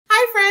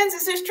Hi friends,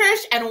 this is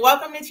Trish and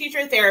welcome to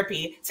Teacher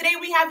Therapy. Today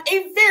we have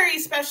a very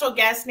special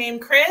guest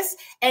named Chris,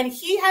 and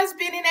he has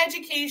been in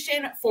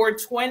education for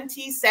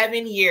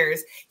 27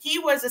 years. He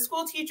was a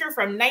school teacher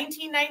from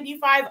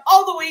 1995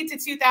 all the way to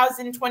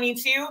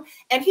 2022,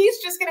 and he's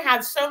just going to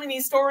have so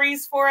many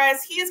stories for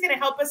us. He is going to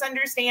help us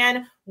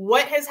understand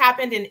what has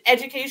happened in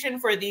education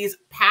for these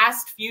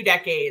past few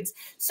decades.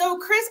 So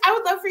Chris, I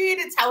would love for you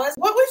to tell us,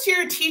 what was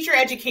your teacher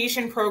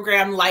education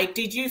program like?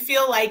 Did you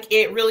feel like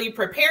it really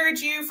prepared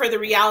you for the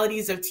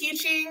realities of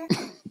teaching?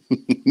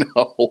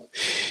 No,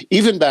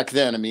 even back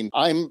then, I mean,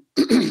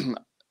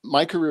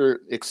 my career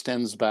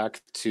extends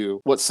back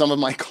to what some of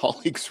my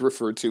colleagues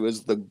refer to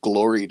as the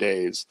glory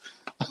days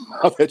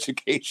of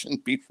education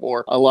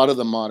before a lot of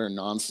the modern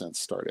nonsense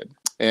started.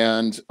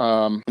 And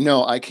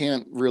no, I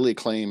can't really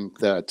claim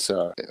that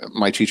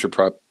my teacher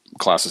prep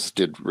classes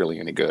did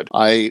really any good.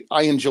 I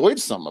enjoyed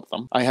some of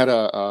them. I had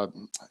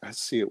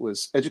it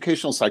was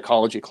educational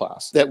psychology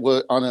class that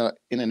was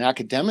in an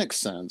academic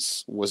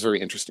sense was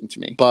very interesting to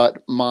me.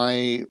 But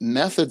my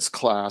methods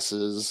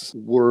classes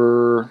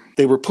were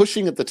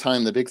pushing at the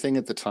time. The big thing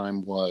at the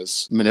time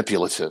was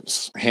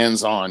manipulatives,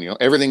 hands-on.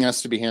 Everything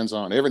has to be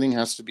hands-on. Everything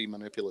has to be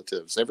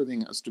manipulatives.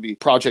 Everything has to be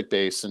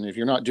project-based. And if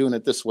you're not doing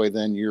it this way,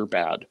 then you're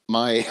bad.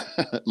 My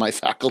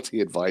faculty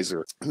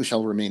advisor, who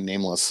shall remain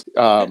nameless,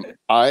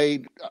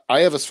 I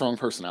have a strong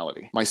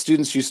personality. My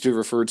students used to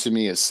refer to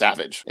me as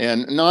savage,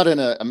 and not in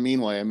a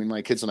mean way. I mean,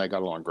 my kids and I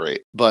got along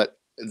great, but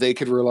they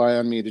could rely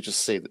on me to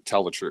just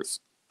tell the truth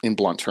in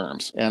blunt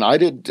terms. And I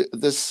did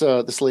this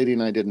lady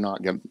and I did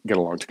not get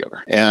along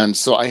together. And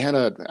so I had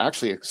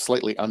actually a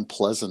slightly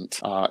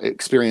unpleasant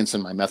experience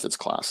in my methods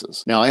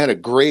classes. Now, I had a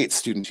great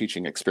student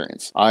teaching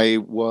experience. I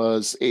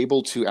was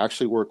able to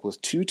actually work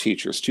with two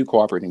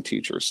cooperating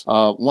teachers,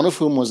 one of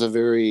whom was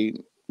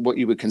what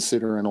you would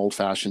consider an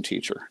old-fashioned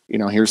teacher.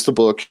 Here's the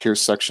book,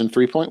 here's section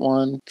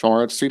 3.1,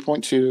 tomorrow it's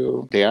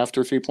 3.2, day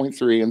after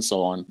 3.3, and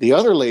so on. The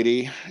other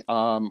lady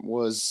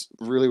was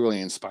really, really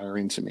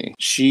inspiring to me.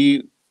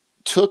 She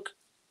took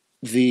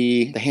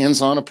the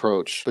hands-on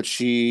approach, but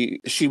she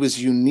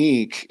was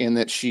unique in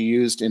that she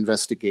used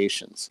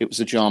investigations. It was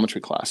a geometry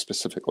class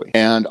specifically.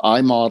 And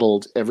I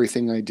modeled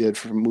everything I did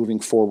from moving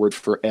forward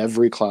for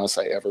every class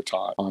I ever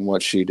taught on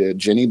what she did.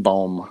 Jenny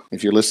Bohm,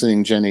 if you're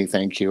listening, Jenny,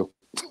 thank you.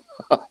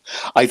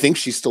 I think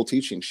she's still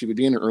teaching. She would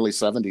be in her early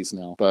 70s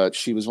now, but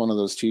she was one of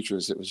those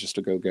teachers that was just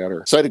a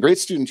go-getter. So I had a great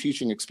student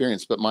teaching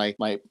experience, but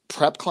my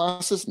prep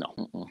classes,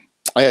 no.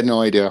 I had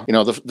no idea.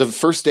 The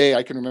first day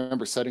I can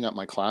remember setting up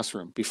my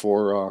classroom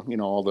before,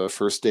 all the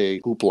first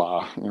day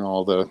hoopla,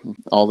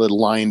 all the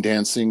line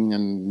dancing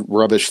and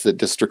rubbish that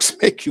districts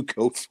make you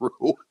go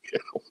through.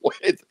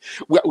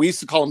 We used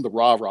to call them the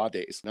rah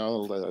days,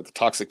 the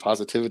toxic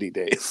positivity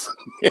days.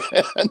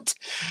 And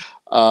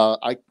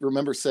I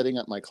remember setting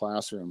up my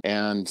classroom,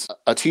 and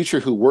a teacher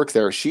who worked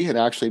there, she had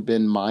actually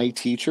been my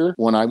teacher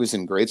when I was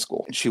in grade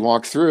school. She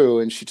walked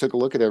through and she took a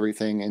look at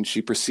everything, and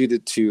she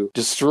proceeded to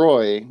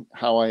destroy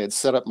how I had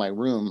set up my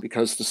room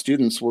because the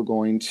students were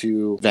going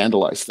to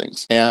vandalize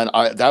things. And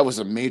that was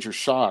a major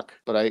shock,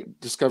 but I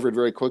discovered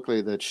very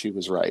quickly that she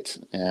was right.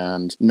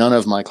 And none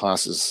of my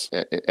classes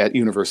in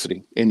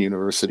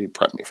university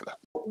prepped me for that.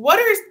 What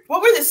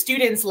were the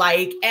students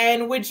like?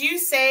 And would you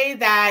say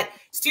that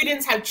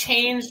students have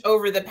changed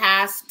over the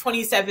past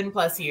 27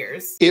 plus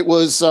years? It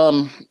was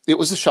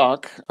a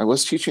shock. I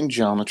was teaching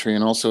geometry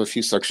and also a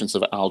few sections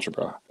of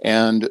algebra.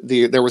 And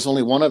there was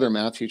only one other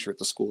math teacher at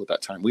the school at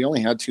that time. We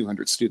only had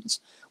 200 students.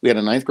 We had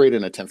a 9th grade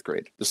and a 10th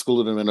grade. The school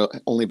had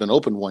only been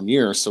open 1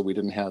 year, so we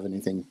didn't have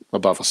anything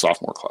above a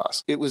sophomore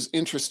class. It was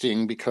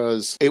interesting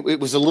because it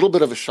was a little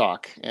bit of a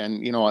shock.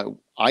 And,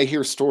 I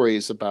hear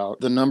stories about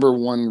the number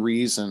one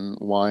reason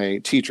why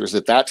teachers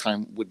at that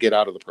time would get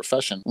out of the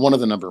profession. One of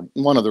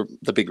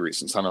the big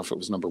reasons, I don't know if it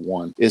was number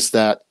one, is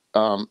that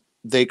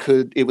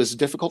it was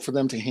difficult for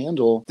them to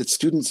handle that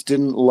students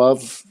didn't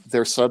love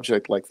their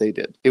subject like they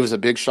did. It was a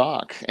big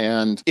shock,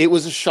 and it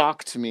was a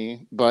shock to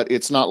me, but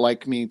it's not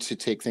like me to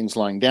take things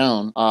lying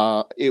down.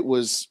 It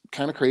was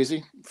kind of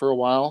crazy for a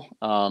while.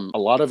 A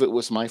lot of it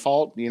was my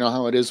fault. You know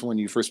how it is when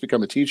you first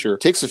become a teacher.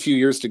 It takes a few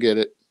years to get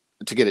it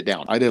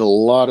down. I did a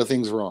lot of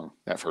things wrong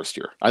that first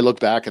year. I look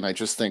back and I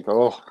just think,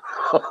 oh,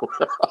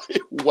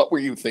 what were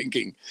you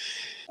thinking?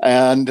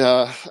 And,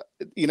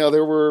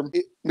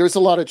 there's a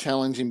lot of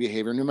challenging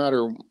behavior, no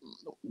matter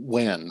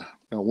when.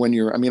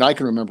 I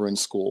can remember in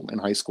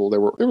high school,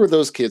 there were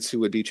those kids who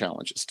would be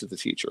challenges to the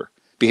teacher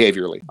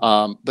behaviorally,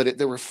 but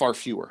there were far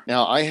fewer.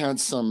 Now, I had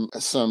some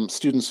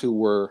students who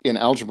were in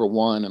Algebra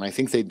 1, and I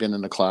think they'd been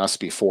in the class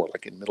before,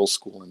 like in middle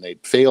school, and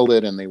they'd failed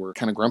it, and they were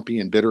kind of grumpy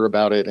and bitter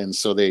about it, and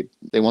so they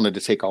wanted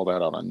to take all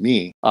that out on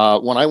me.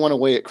 When I went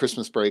away at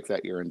Christmas break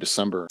that year in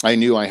December, I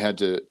knew I had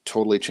to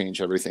totally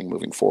change everything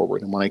moving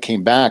forward. And when I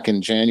came back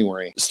in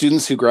January,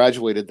 students who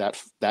graduated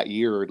that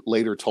year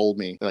later told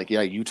me, like,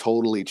 yeah, you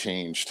totally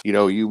changed.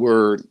 You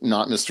were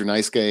not Mr.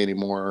 Nice Guy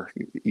anymore.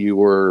 You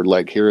were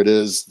like, here it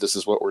is. This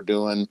is what we're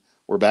doing.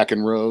 We're back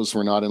in rows.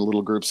 We're not in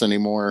little groups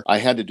anymore. I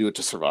had to do it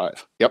to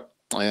survive. Yep.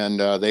 And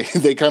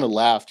they kind of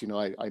laughed.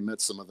 I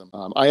met some of them.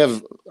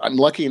 I'm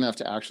lucky enough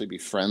to actually be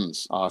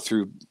friends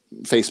through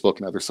Facebook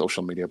and other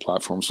social media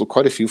platforms with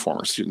quite a few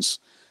former students,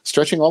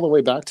 stretching all the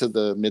way back to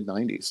the mid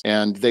 90s.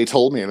 And they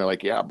told me, and they're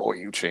like, yeah, boy,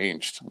 you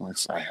changed.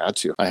 I had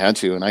to.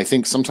 And I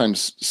think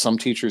sometimes some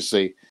teachers,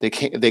 they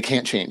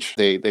can't change.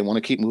 They want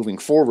to keep moving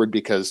forward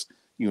because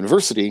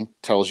university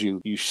tells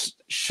you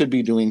should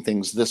be doing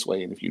things this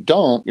way. And if you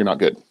don't, you're not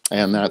good.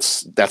 And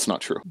that's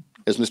not true.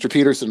 As Mr.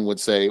 Peterson would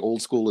say,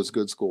 old school is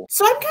good school.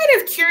 So I'm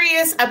kind of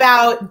curious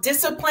about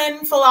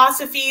discipline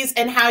philosophies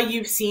and how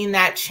you've seen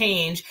that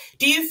change.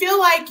 Do you feel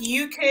like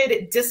you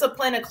could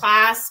discipline a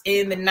class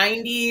in the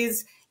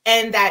 90s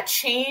and that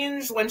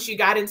changed once you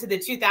got into the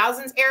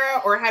 2000s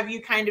era? Or have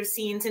you kind of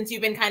seen, since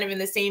you've been kind of in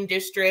the same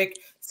district,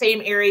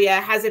 same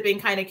area, has it been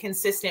kind of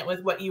consistent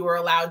with what you were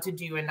allowed to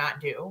do and not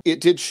do?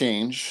 It did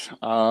change,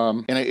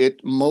 and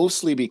it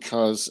mostly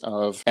because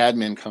of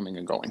admin coming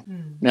and going.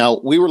 Now,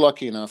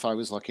 I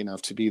was lucky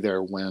enough to be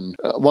there when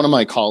one of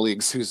my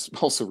colleagues, who's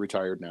also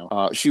retired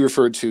now, she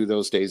referred to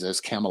those days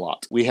as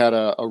Camelot. We had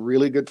a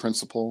really good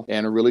principal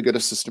and a really good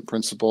assistant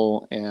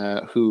principal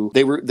who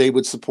they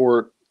would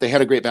support. They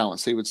had a great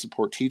balance. They would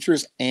support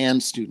teachers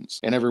and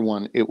students and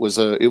everyone. It was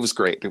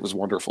great. It was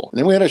wonderful. And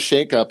then we had a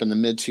shakeup in the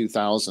mid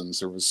 2000s.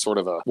 There was sort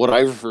of what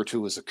I refer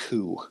to as a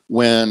coup,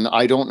 when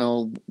I don't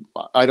know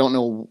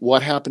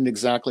what happened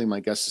exactly. My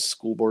guess is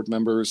school board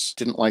members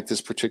didn't like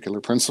this particular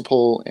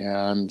principal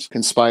and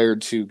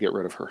conspired to get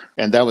rid of her.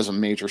 And that was a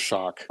major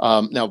shock.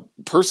 Now,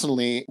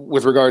 personally,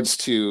 with regards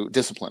to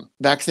discipline,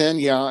 back then,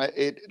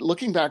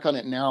 looking back on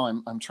it now,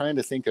 I'm trying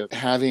to think of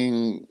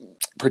having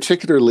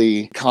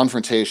particularly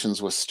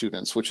confrontations with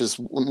students, which is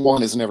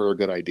never a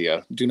good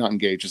idea. Do not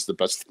engage is the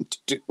best thing to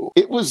do.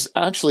 It was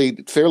actually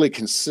fairly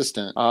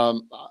consistent.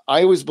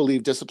 I always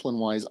believe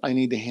discipline-wise, I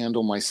need to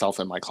handle myself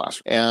in my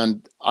classroom.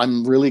 And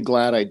I'm really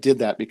glad I did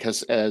that,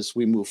 because as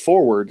we move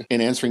forward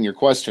in answering your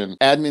question,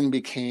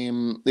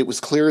 it was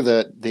clear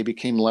that they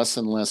became less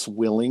and less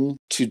willing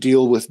to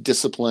deal with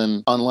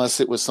discipline unless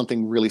it was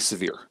something really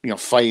severe,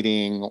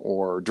 fighting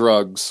or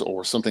drugs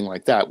or something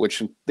like that,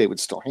 which they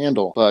would still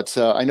handle. But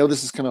I know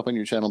this has come up on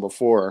your channel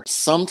before.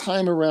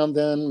 Sometime around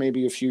then,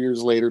 maybe a few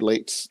years later,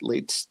 late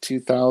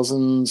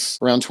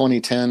 2000s, around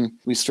 2010,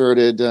 we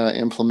started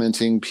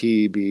implementing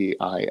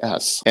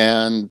PBIS.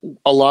 And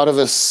a lot of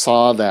us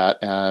saw that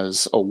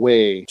as a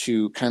way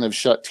to kind of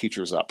shut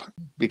teachers up,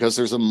 because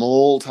there's a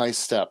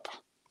multi-step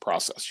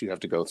process you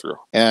have to go through.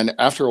 And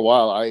after a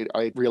while,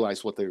 I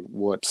realized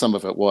what some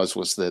of it was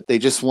that they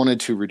just wanted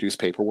to reduce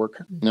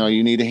paperwork. No,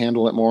 you need to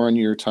handle it more in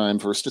your time.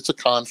 First, it's a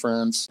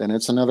conference, then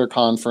it's another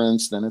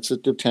conference, then it's a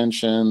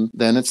detention,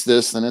 then it's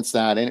this, then it's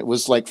that. And it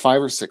was like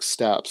 5 or 6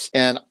 steps.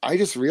 And I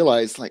just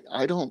realized,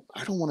 I don't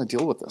want to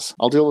deal with this.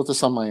 I'll deal with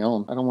this on my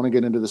own. I don't want to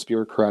get into this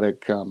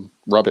bureaucratic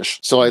rubbish.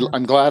 So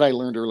I'm glad I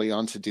learned early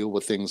on to deal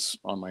with things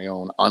on my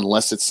own,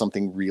 unless it's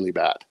something really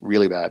bad,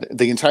 really bad.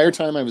 The entire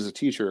time I was a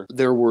teacher,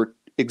 there were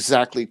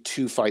exactly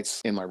 2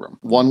 fights in my room.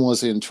 One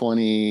was in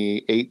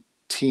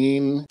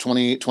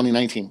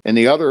 2019, and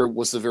the other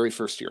was the very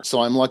first year.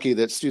 So I'm lucky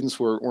that students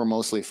were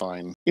mostly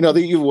fine.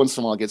 You once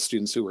in a while get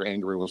students who were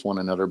angry with one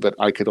another, but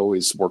I could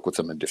always work with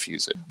them and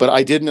diffuse it. But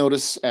I did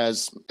notice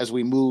as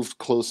we moved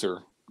closer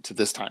to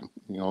this time,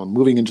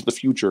 moving into the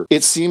future,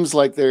 it seems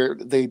like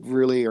they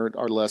really are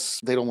less,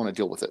 they don't want to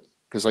deal with it.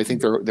 Because I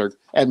think their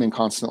admin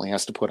constantly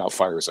has to put out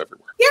fires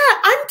everywhere. Yeah,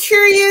 I'm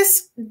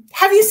curious,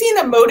 have you seen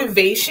the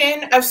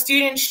motivation of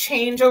students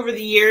change over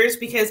the years?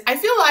 Because I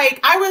feel like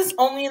I was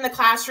only in the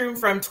classroom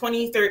from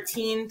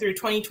 2013 through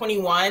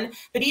 2021,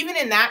 but even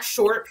in that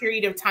short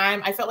period of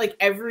time, I felt like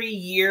every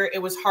year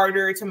it was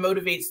harder to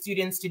motivate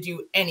students to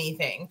do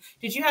anything.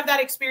 Did you have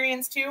that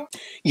experience too?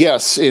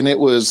 Yes, and it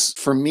was,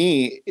 for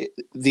me,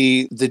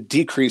 the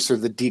decrease or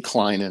the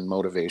decline in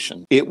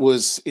motivation. It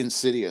was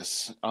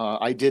insidious.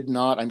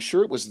 I'm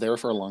sure it was there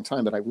for a long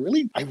time, but I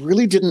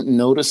really didn't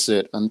notice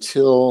it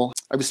until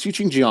I was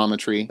teaching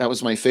geometry. That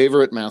was my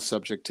favorite math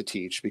subject to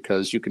teach,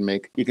 because you can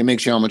make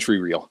geometry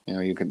real.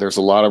 There's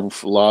a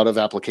lot of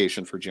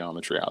application for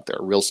geometry out there,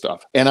 real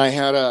stuff. And I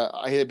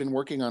had been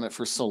working on it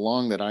for so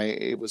long that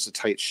it was a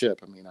tight ship.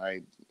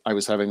 I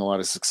was having a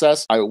lot of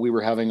success. We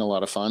were having a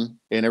lot of fun,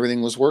 and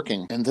everything was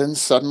working. And then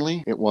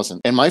suddenly it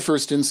wasn't. And my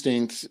first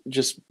instinct,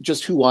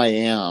 just who I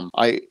am,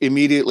 I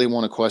immediately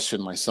want to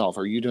question myself.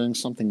 Are you doing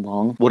something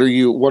wrong?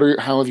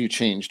 How have you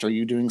changed? Are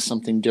you doing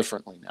something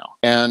differently now?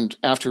 And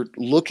after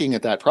looking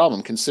at that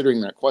problem,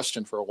 considering that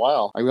question for a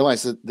while, I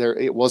realized that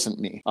it wasn't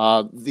me.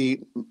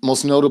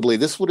 Most notably,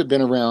 this would have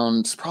been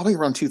probably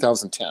around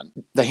 2010.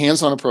 The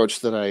hands-on approach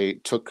that I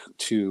took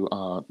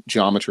to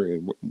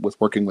geometry, with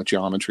working with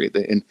geometry,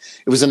 and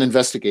it was an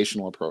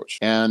investigational approach.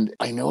 And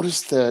I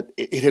noticed that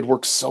it had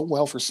worked so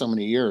well for so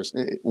many years.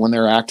 When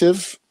they're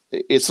active,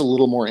 it's a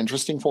little more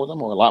interesting for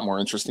them, or a lot more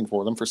interesting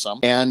for them for some.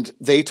 And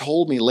they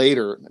told me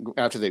later,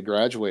 after they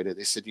graduated,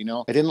 they said,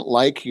 I didn't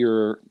like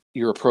your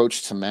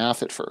approach to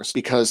math at first,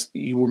 because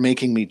you were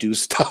making me do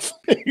stuff.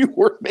 You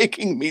were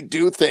making me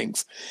do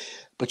things.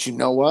 But you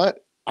know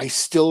what? I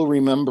still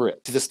remember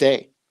it to this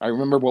day. I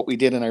remember what we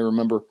did, and I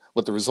remember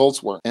what the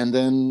results were. And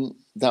then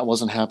that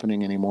wasn't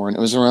happening anymore. And it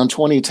was around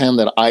 2010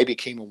 that I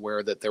became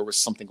aware that there was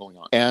something going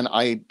on. And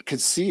I could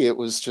see it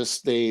was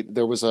just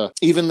there was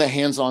even the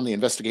hands-on, the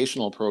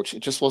investigational approach,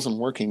 it just wasn't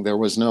working. There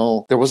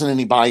wasn't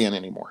any buy-in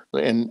anymore.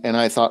 And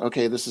I thought,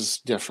 okay, this is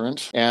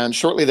different. And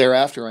shortly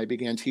thereafter, I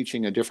began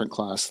teaching a different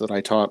class that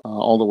I taught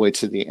all the way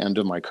to the end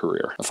of my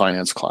career, a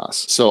finance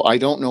class. So I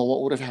don't know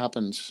what would have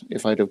happened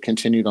if I'd have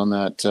continued on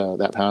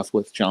that path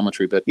with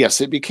geometry. But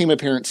yes, it became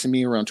apparent to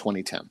me around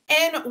 2010.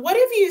 And what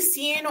have you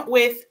seen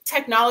with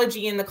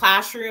technology in the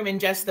classroom and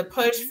just the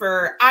push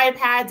for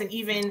iPads and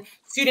even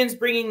students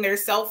bringing their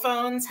cell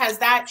phones? Has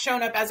that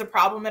shown up as a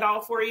problem at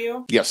all for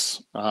you?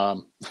 Yes.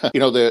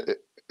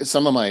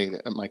 Some of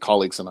my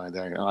colleagues and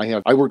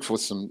I worked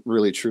with some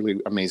really,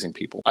 truly amazing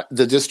people.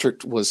 The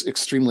district was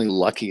extremely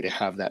lucky to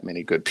have that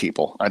many good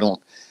people.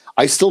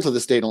 I still to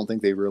this day don't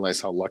think they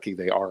realize how lucky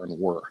they are and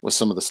were with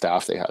some of the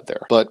staff they had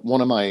there. But one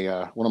of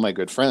my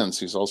good friends,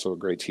 who's also a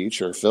great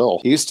teacher, Phil,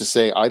 he used to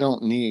say, I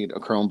don't need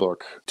a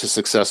Chromebook to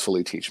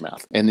successfully teach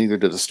math, and neither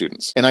do the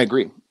students. And I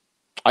agree.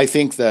 I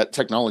think that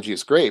technology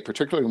is great,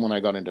 particularly when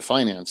I got into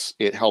finance.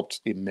 It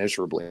helped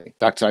immeasurably. In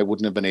fact, I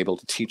wouldn't have been able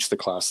to teach the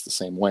class the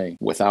same way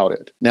without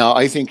it. Now,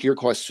 I think your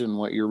question,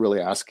 what you're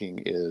really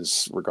asking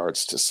is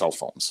regards to cell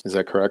phones. Is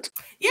that correct?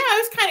 Yeah,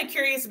 I was kind of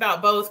curious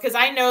about both because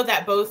I know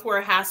that both were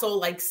a hassle,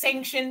 like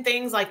sanctioned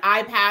things like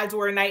iPads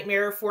were a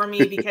nightmare for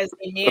me because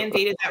they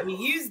mandated that we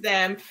use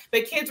them.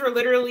 But kids were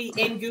literally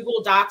in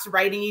Google Docs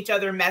writing each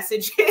other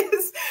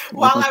messages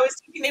while I was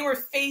teaching. They were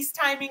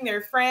FaceTiming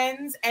their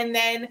friends. And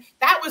then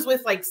that was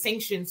with like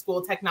sanctioned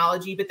school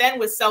technology. But then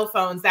with cell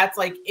phones, that's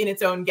like in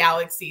its own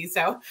galaxy.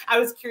 So I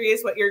was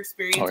curious what your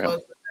experience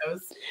was with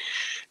those.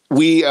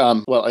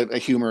 A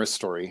humorous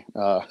story.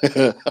 I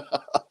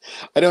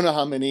don't know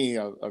how many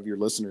of your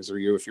listeners are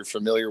if you're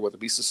familiar with a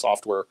piece of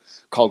software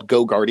called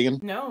Go Guardian.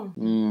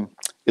 No.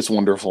 It's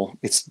wonderful.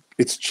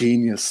 It's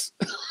genius.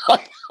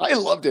 I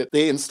loved it.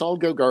 They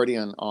installed Go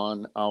Guardian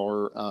on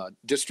our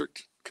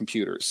district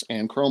computers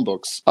and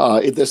Chromebooks.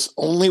 This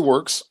only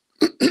works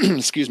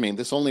excuse me,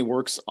 this only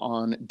works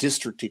on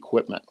district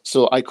equipment.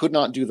 So I could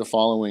not do the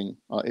following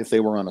if they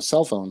were on a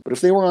cell phone, but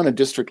if they were on a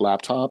district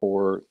laptop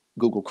or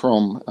Google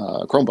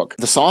Chromebook,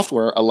 the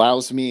software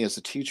allows me as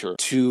a teacher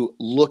to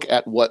look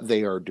at what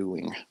they are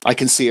doing. I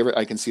can see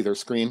I can see their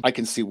screen. I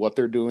can see what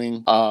they're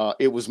doing.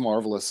 It was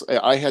marvelous.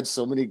 I had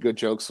so many good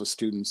jokes with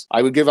students.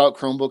 I would give out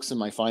Chromebooks in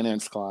my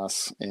finance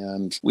class,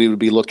 and we would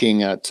be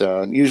looking at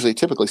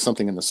typically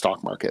something in the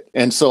stock market.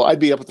 And so I'd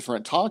be up at the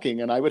front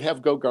talking, and I would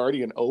have Go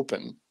Guardian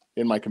open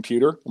in my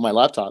computer, on my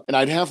laptop, and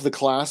I'd have the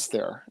class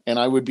there, and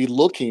I would be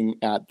looking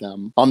at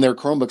them on their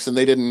Chromebooks, and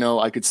they didn't know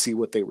I could see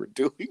what they were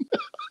doing.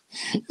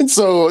 And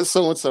so, hey,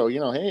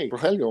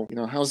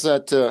 Rogelio, how's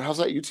that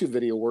YouTube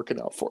video working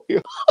out for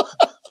you?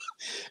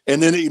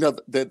 And then,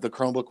 the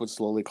Chromebook would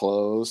slowly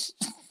close.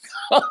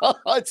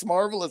 It's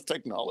marvelous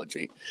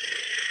technology.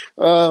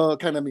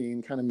 Kind of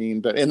mean,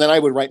 but, and then I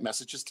would write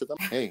messages to them.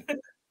 Hey,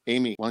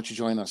 Amy, why don't you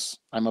join us?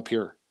 I'm up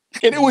here.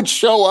 And it would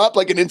show up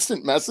like an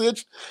instant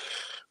message.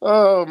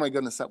 Oh my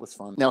goodness, that was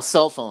fun. Now,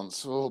 cell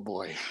phones. Oh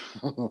boy.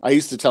 I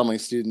used to tell my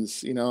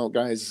students,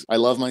 guys, I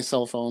love my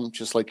cell phone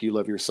just like you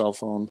love your cell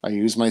phone. I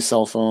use my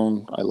cell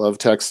phone. I love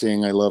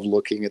texting. I love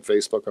looking at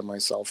Facebook on my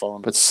cell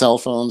phone. But cell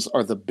phones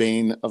are the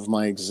bane of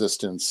my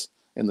existence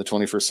in the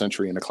 21st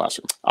century in a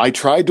classroom. I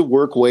tried to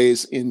work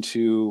ways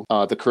into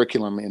the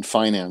curriculum in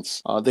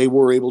finance. They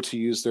were able to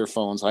use their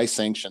phones. I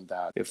sanctioned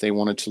that if they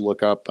wanted to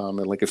look up,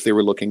 like if they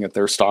were looking at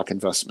their stock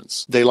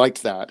investments. They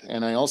liked that.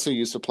 And I also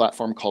used a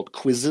platform called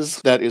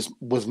Quizzes that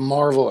was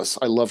marvelous.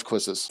 I love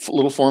quizzes. A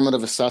little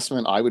formative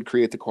assessment. I would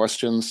create the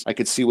questions. I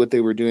could see what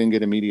they were doing,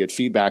 get immediate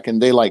feedback, and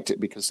they liked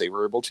it because they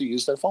were able to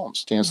use their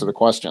phones to answer the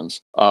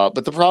questions.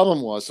 But the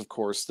problem was, of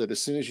course, that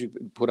as soon as you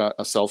put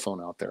a cell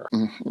phone out there,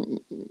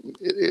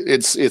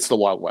 it's the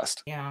Wild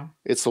West. Yeah.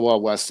 It's the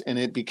Wild West. And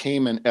it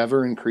became an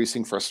ever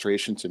increasing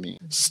frustration to me.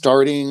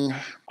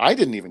 I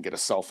didn't even get a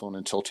cell phone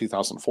until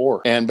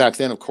 2004. And back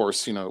then, of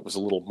course, it was a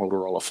little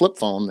Motorola flip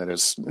phone that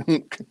has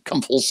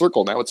come full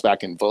circle. Now it's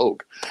back in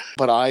vogue.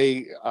 But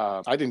I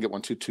didn't get one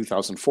until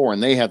 2004,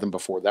 and they had them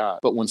before that.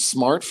 But when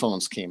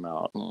smartphones came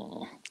out,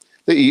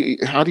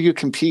 how do you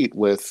compete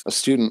with a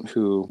student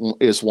who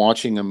is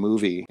watching a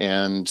movie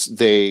and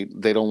they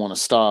don't want to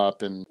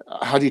stop? And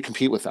how do you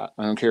compete with that?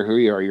 I don't care who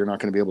you are. You're not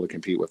going to be able to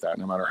compete with that,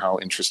 no matter how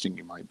interesting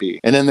you might be.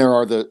 And then there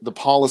are the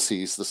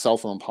policies, the cell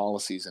phone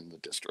policies in the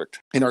district.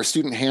 In our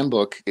student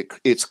handbook,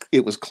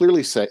 it was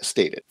clearly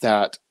stated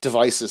that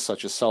devices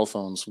such as cell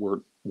phones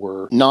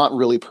were not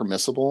really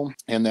permissible,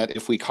 and that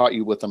if we caught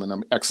you with them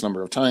an X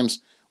number of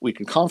times, we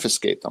could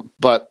confiscate them.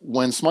 But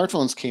when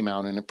smartphones came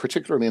out, and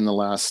particularly in the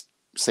last,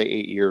 say,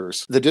 8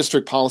 years, the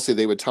district policy,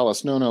 they would tell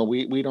us, no,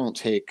 we don't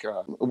take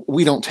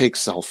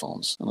cell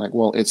phones. I'm like,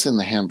 well, it's in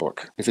the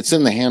handbook. If it's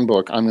in the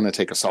handbook, I'm going to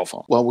take a cell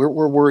phone. Well,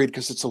 we're worried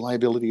because it's a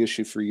liability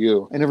issue for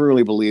you. I never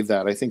really believed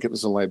that. I think it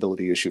was a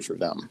liability issue for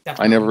them.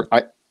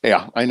 Definitely.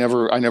 Yeah, I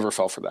never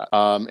fell for that.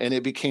 And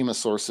it became a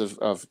source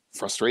of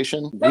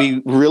frustration.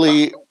 We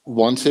really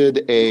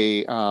wanted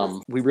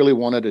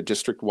a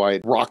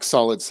district-wide,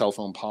 rock-solid cell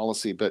phone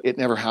policy, but it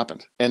never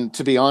happened. And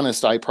to be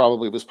honest, I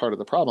probably was part of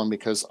the problem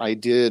because I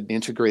did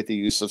integrate the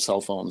use of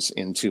cell phones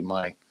into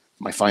my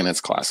finance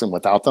class, and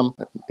without them,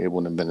 it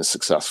wouldn't have been as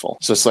successful.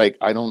 So it's like,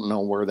 I don't know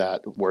where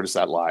does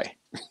that lie?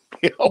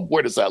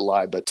 Where does that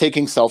lie? But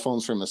taking cell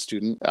phones from a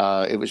student,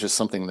 it was just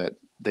something that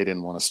they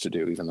didn't want us to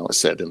do, even though it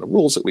said in the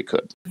rules that we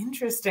could.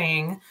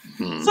 Interesting.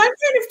 So I'm kind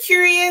of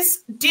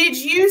curious, did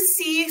you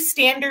see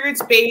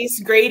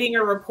standards-based grading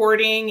or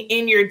reporting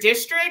in your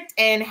district?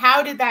 And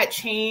how did that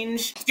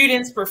change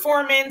students'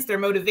 performance, their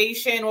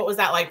motivation? What was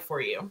that like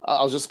for you?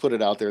 I'll just put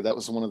it out there. That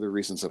was one of the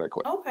reasons that I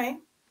quit. Okay.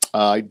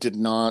 I did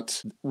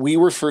not. We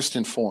were first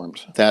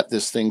informed that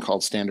this thing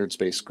called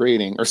standards-based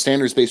grading, or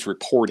standards-based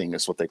reporting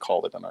is what they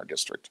called it in our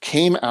district,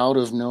 came out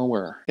of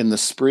nowhere in the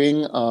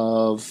spring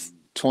of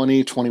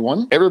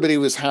 2021. Everybody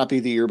was happy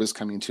the year was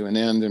coming to an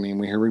end. I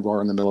mean, here we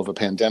were in the middle of a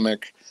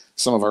pandemic.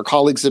 Some of our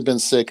colleagues had been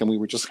sick, and we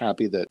were just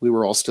happy that we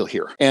were all still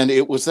here. And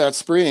it was that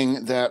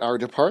spring that our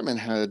department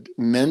had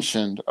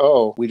mentioned,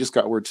 oh, we just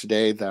got word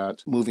today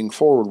that moving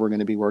forward, we're going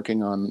to be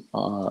working on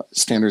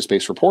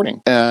standards-based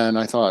reporting. And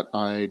I thought,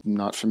 I'm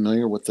not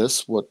familiar with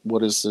this.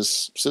 What is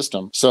this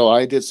system? So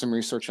I did some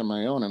research on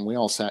my own, and we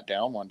all sat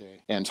down one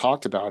day and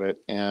talked about it.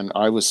 And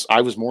I was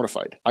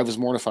mortified. I was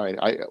mortified.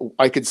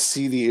 I could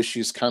see the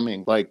issues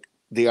coming, like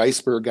the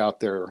iceberg out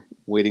there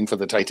waiting for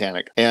the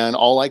Titanic. And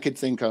all I could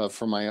think of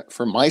for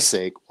my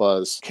sake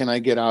was, can I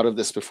get out of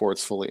this before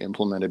it's fully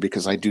implemented?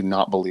 Because I do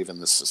not believe in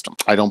this system.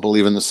 I don't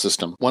believe in this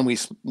system. When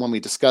we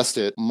discussed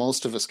it,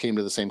 most of us came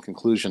to the same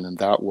conclusion, and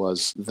that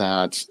was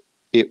that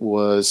it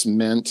was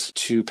meant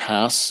to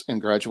pass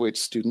and graduate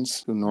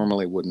students who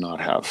normally would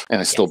not have. And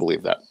I still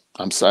believe that.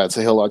 It's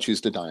a hill I'll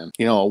choose to die on.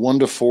 You know, a 1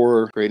 to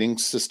 4 grading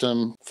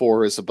system,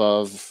 4 is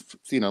above,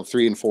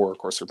 3 and 4, of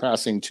course, are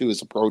passing, 2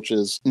 is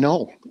approaches.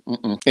 No.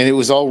 And it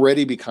was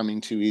already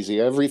becoming too easy.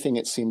 Everything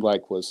it seemed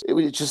like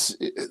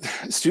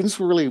students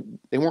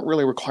they weren't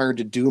really required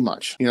to do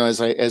much. You know,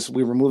 as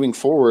we were moving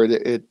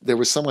forward, there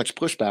was so much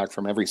pushback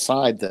from every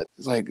side that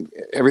like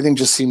everything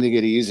just seemed to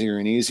get easier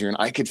and easier. And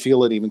I could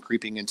feel it even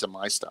creeping into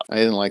my stuff. I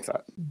didn't like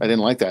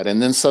that.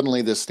 And then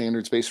suddenly this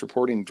standards-based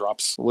reporting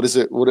drops. What is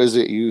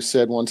it you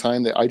said one time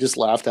that I just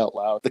laughed out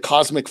loud? The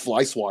cosmic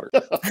fly swatter.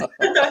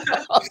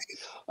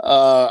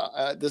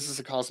 This is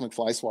a cosmic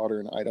fly swatter,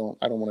 and I don't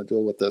want to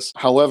deal with this.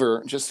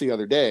 However, just the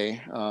other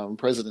day,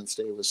 President's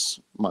Day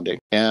was Monday,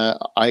 and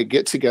I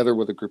get together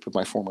with a group of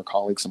my former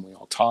colleagues, and we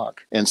all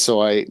talk. And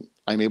so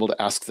I'm able to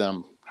ask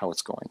them how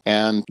it's going.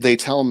 And they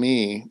tell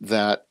me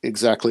that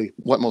exactly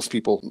what most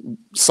people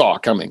saw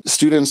coming.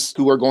 Students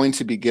who are going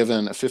to be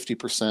given a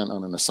 50%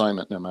 on an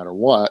assignment no matter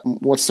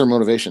what's their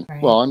motivation?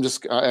 Right. Well,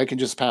 I can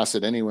just pass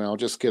it anyway. I'll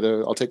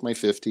take my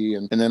 50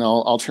 and then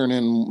I'll turn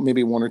in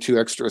maybe 1 or 2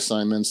 extra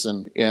assignments.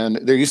 And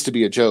there used to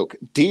be a joke,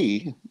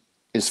 D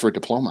is for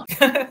diploma.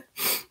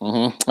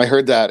 I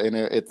heard that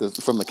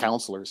from the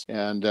counselors,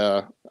 and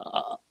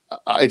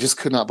I just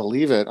could not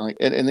believe it.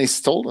 And they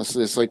told us,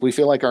 it's like, we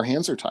feel like our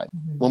hands are tied.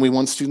 When we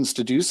want students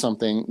to do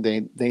something,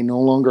 they no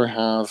longer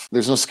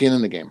there's no skin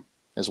in the game,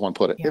 as one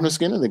put it. There's no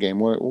skin in the game.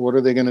 What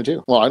are they going to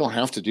do? Well, I don't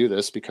have to do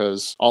this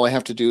because all I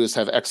have to do is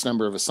have X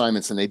number of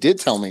assignments. And they did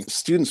tell me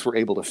students were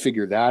able to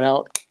figure that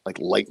out like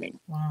lightning.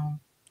 Wow.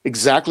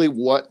 Exactly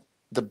what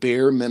the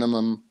bare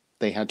minimum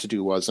they had to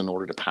do was in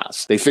order to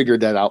pass. They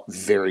figured that out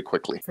very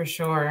quickly. For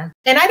sure.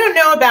 And I don't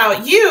know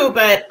about you,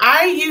 but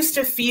I used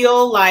to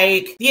feel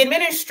like the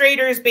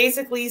administrators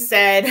basically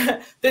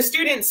said the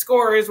student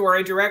scores were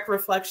a direct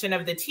reflection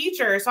of the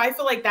teacher. So I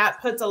feel like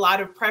that puts a lot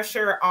of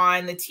pressure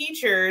on the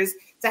teachers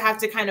to have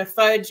to kind of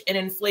fudge and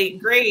inflate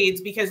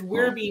grades because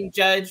we're being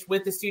judged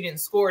with the student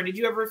score. Did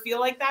you ever feel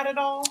like that at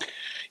all?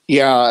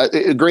 Yeah,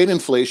 grade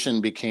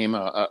inflation became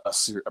a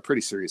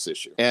pretty serious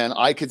issue. And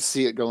I could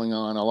see it going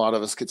on. A lot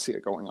of us could see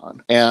it going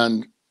on.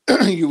 And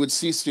you would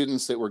see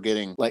students that were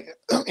getting, like,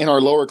 in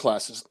our lower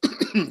classes,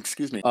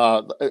 excuse me,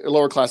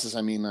 lower classes,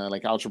 I mean,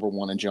 like Algebra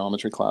 1 and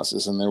geometry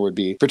classes, and there would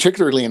be,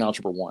 particularly in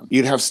Algebra 1,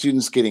 you'd have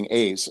students getting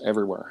A's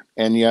everywhere.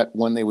 And yet,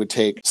 when they would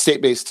take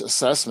state-based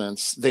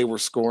assessments, they were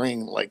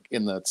scoring, like,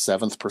 in the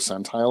 7th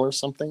percentile or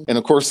something. And,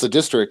 of course, the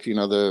district,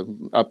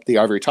 up the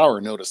ivory tower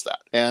noticed that.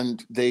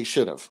 And they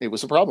should have. It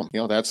was a problem.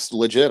 That's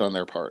legit on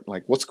their part.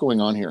 Like, what's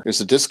going on here?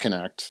 There's a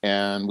disconnect,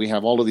 and we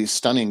have all of these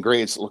stunning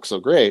grades that look so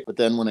great, but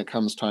then when it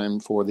comes time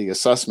for the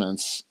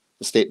assessments,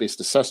 the state-based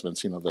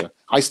assessments, the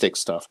high-stakes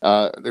stuff,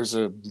 there's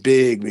a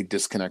big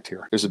disconnect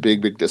here. There's a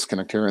big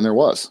disconnect here, and there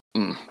was.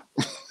 What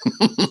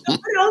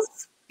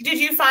else Did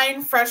you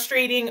find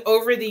frustrating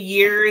over the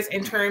years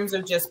in terms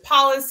of just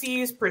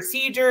policies,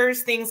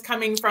 procedures, things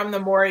coming from the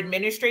more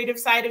administrative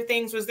side of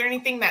things? Was there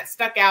anything that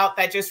stuck out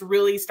that just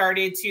really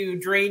started to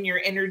drain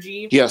your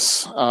energy?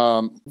 Yes,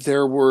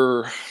 there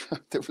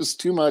was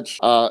too much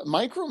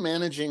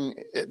micromanaging.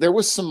 There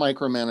was some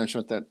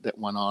micromanagement that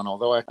went on.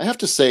 Although I have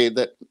to say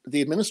that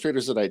the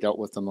administrators that I dealt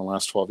with in the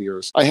last 12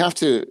 years, I have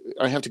to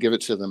give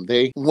it to them.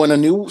 When a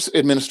new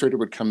administrator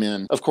would come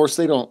in, of course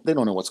they don't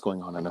know what's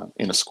going on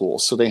in a school,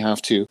 so they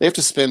have to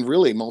spend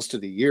really most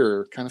of the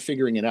year kind of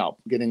figuring it out,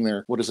 getting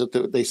their, what is it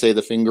that they say,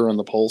 the finger on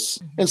the pulse.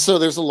 And so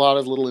there's a lot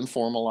of little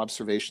informal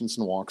observations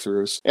and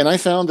walkthroughs. And I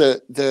found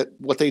that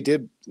what they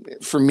did,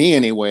 for me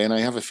anyway, and I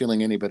have a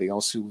feeling anybody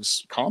else who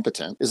was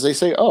competent, is they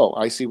say, oh,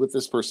 I see what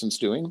this person's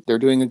doing. They're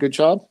doing a good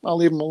job. I'll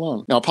leave them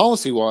alone. Now,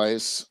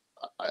 policy-wise,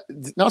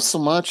 not so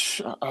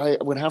much. I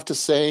would have to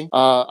say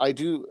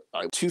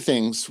two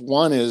things.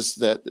 One is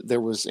that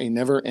there was a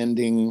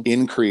never-ending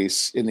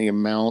increase in the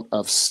amount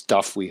of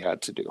stuff we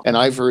had to do, and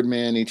I've heard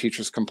many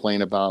teachers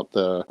complain about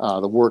the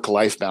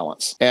work-life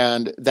balance.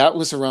 And that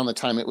was around the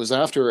time, it was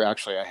after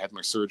actually I had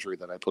my surgery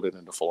that I put it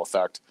into full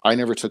effect. I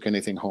never took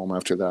anything home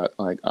after that.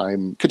 Like,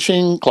 I'm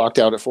ka-ching, clocked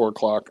out at 4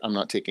 o'clock. I'm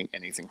not taking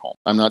anything home.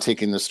 I'm not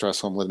taking the stress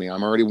home with me.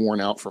 I'm already worn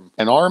out from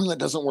an arm that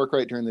doesn't work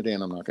right during the day,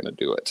 and I'm not going to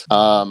do it.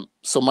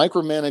 So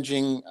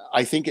micromanaging,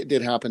 I think it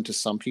did happen to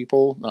some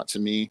people, not to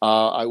me.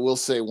 I will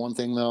say one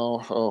thing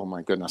though. Oh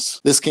my goodness.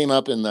 This came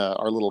up in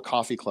our little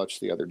coffee clutch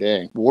the other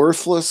day.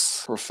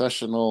 Worthless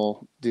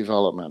professional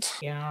development.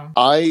 Yeah.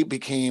 I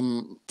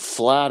became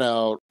flat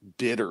out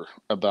bitter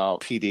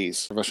about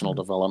PDs, professional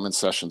development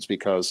sessions,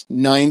 because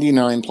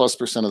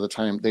 99+% of the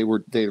time they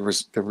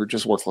were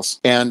just worthless.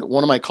 And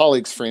one of my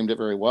colleagues framed it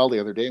very well the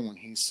other day when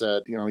he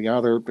said,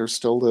 yeah, they're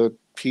still the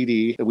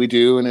PD that we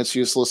do, and it's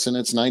useless, and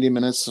it's 90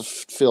 minutes of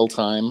fill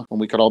time when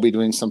we could all be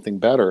doing something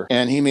better.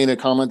 And he made a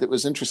comment that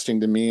was interesting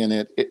to me, and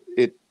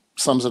it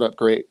sums it up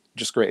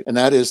just great. And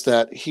that is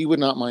that he would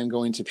not mind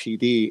going to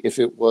PD if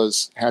it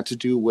had to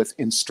do with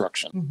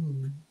instruction.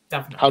 Mm-hmm.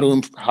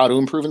 Definitely. How to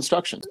improve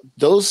instruction.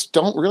 Those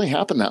don't really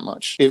happen that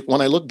much. When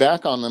I look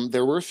back on them,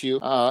 there were a few,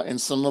 and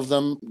some of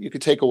them you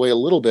could take away a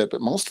little bit, but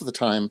most of the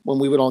time when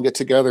we would all get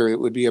together, it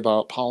would be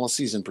about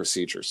policies and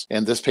procedures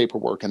and this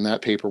paperwork and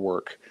that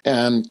paperwork.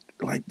 And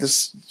like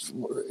this,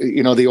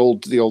 the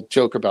old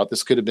joke about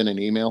this could have been an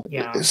email.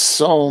 Yeah. There's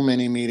so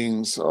many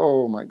meetings.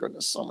 Oh my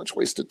goodness, so much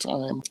wasted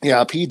time.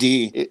 Yeah,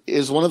 PD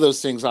is one of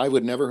those things I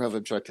would never have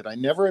objected. I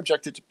never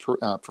objected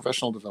to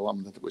professional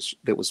development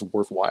that was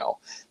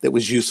worthwhile, that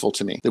was useful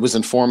to me, that was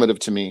informative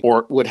to me,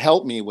 or would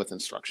help me with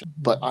instruction.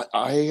 But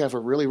I have a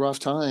really rough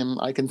time.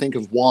 I can think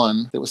of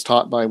one that was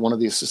taught by one of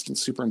the assistant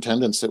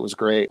superintendents that was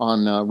great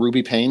on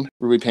Ruby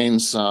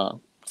Payne's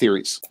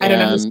theories. I don't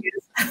know who she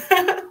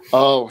is.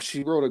 Oh,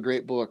 she wrote a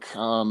great book.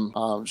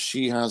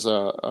 She has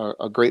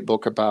a great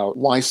book about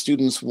why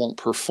students won't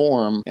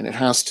perform, and it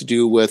has to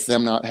do with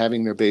them not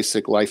having their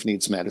basic life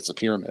needs met. It's a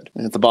pyramid.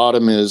 And at the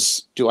bottom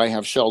is, do I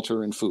have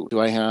shelter and food? Do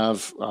I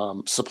have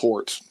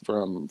support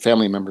from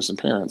family members and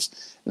parents?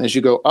 And as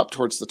you go up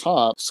towards the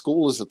top,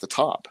 school is at the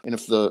top. And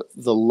if the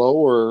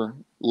lower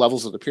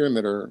levels of the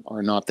pyramid are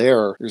not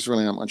there's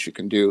really not much you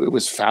can do. It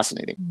was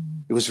fascinating.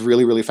 It was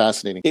really, really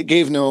fascinating. It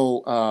gave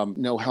no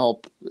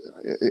help,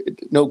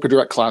 no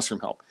direct classroom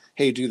help.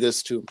 Hey, do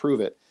this to improve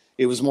it.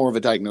 It was more of a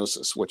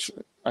diagnosis, which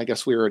I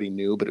guess we already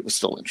knew, but it was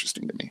still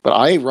interesting to me.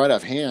 But right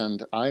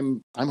offhand,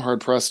 I'm hard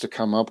pressed to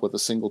come up with a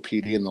single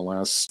PD in the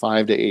last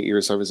 5 to 8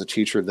 years I was a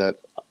teacher that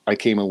I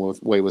came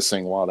away with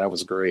saying, wow, that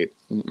was great.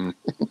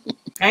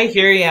 I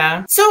hear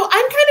ya. So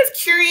I'm kind of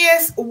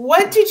curious,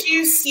 what did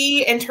you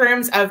see in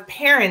terms of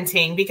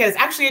parenting? Because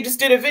actually I just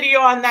did a video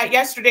on that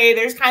yesterday.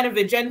 There's kind of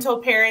a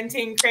gentle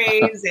parenting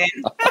craze.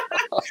 And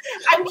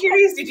I'm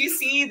curious, did you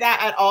see that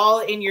at all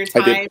in your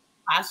time in the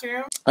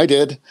classroom? I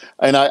did.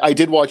 And I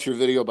did watch your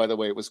video, by the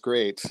way. It was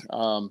great.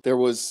 There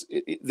was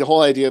the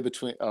whole idea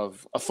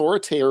of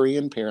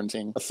authoritarian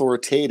parenting,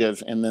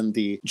 authoritative, and then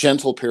the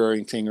gentle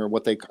parenting, or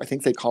I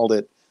think they called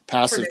it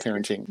passive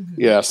parenting.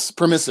 Yes,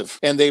 permissive.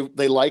 And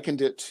they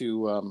likened it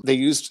to, they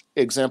used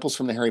examples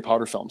from the Harry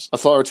Potter films.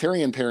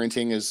 Authoritarian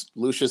parenting is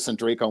Lucius and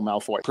Draco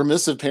Malfoy.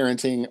 Permissive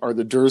parenting are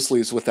the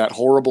Dursleys with that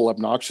horrible,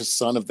 obnoxious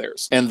son of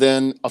theirs. And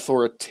then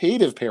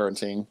authoritative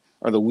parenting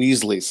are the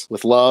Weasleys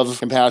with love,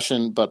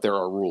 compassion, but there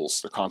are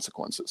rules, there are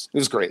consequences. It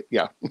was great.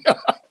 Yeah.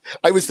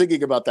 I was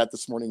thinking about that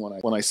this morning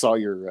when I saw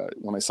your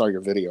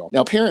video.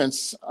 Now,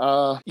 parents,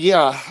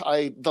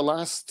 the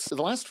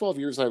last 12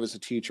 years I was a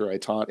teacher, I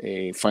taught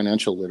a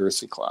financial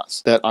literacy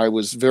class that I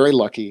was very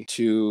lucky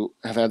to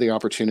have had the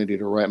opportunity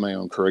to write my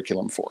own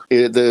curriculum for.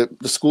 The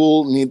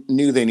school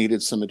knew they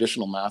needed some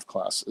additional math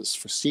classes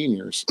for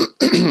seniors,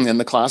 and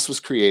the class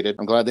was created.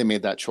 I'm glad they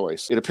made that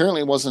choice. It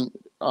apparently wasn't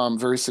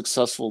very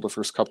successful the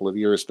first couple of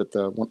years, but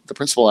the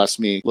principal asked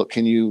me, look,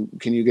 can you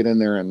get in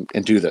there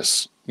and do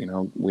this?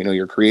 We know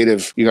you're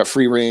creative, you got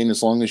free reign.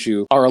 As long as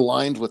you are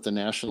aligned with the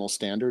national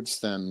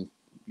standards, then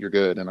you're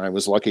good. And I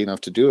was lucky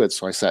enough to do it.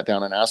 So I sat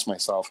down and asked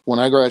myself, when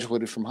I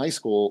graduated from high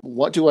school,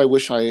 what do I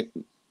wish I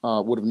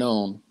would have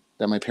known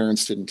that my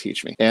parents didn't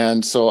teach me?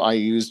 And so I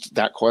used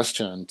that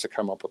question to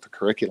come up with the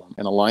curriculum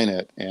and align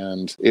it.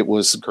 And it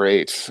was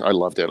great. I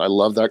loved it. I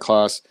loved that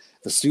class.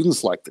 The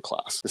students liked the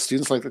class. The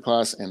students liked the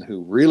class, and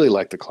who really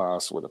liked the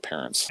class were the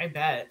parents. I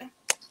bet.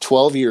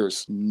 12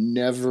 years,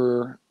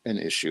 never an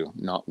issue,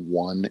 not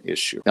one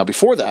issue. Now,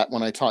 before that,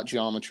 when I taught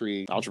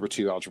geometry, algebra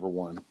 2, algebra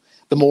 1,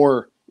 the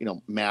more,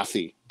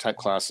 mathy type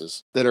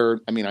classes that are,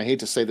 I hate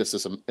to say this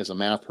as a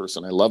math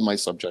person. I love my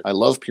subject. I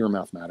love pure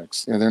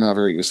mathematics. They're not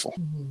very useful.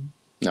 Mm-hmm.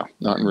 No,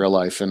 not in real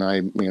life. And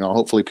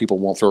hopefully people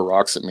won't throw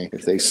rocks at me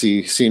if they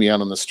see me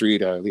out on the street,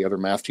 the other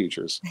math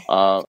teachers.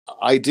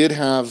 I did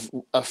have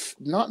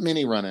not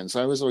many run-ins.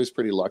 I was always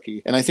pretty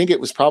lucky. And I think it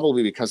was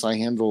probably because I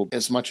handled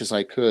as much as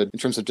I could in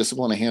terms of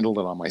discipline. I handled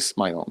it on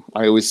my own.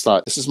 I always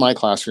thought, this is my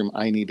classroom.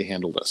 I need to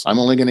handle this. I'm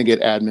only going to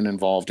get admin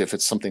involved if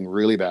it's something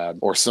really bad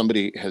or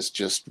somebody has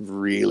just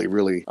really,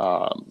 really,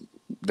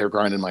 they're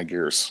grinding my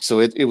gears. So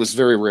it was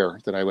very rare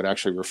that I would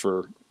actually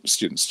refer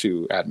students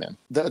to admin.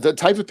 The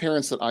type of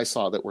parents that I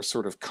saw that were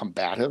sort of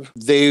combative,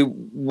 they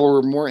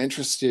were more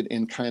interested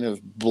in kind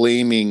of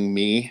blaming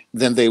me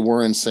than they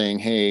were in saying,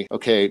 hey,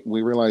 okay,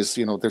 we realize,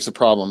 there's a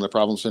problem. The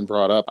problem's been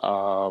brought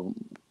up.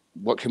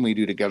 What can we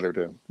do together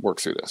to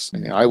work through this?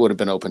 I would have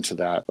been open to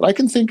that. But I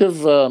can think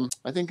of,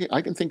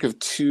 I can think of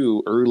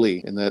two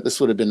early in that. This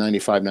would have been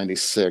 95,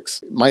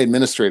 96. My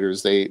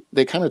administrators, they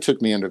kind of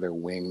took me under their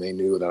wing. They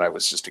knew that I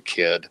was just a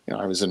kid.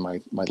 I was in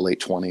my late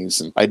 20s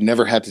and I'd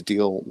never had to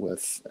deal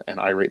with an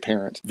irate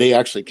parent. They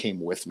actually came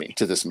with me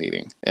to this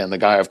meeting. And the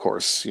guy, of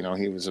course, he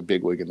was a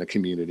bigwig in the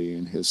community,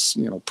 and his,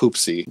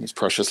 Poopsie, his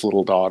precious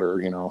little daughter,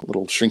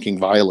 little shrinking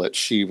Violet,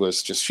 she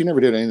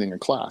never did anything in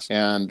class.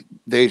 And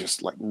they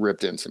just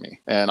ripped into me.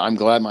 And I'm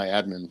glad my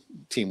admin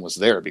team was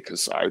there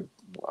because I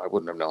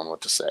wouldn't have known what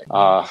to say.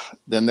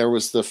 Then there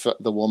was the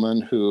woman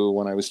who,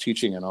 when I was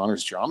teaching an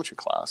honors geometry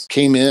class,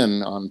 came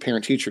in on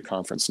parent-teacher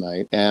conference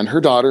night, and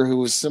her daughter, who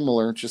was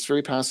similar, just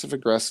very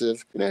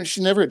passive-aggressive,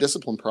 she never had a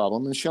discipline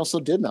problem, and she also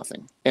did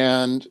nothing.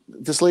 And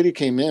this lady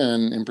came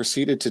in and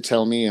proceeded to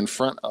tell me in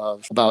front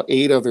of about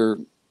 8 other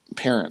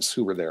parents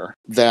who were there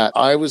that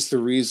I was the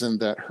reason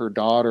that her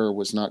daughter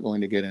was not going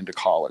to get into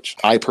college.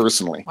 I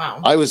personally. Wow.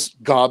 I was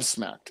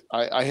gobsmacked.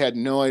 I had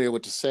no idea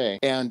what to say.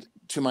 And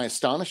to my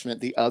astonishment,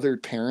 the other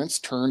parents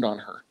turned on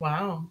her.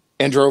 Wow.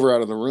 And drove her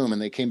out of the room.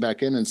 And they came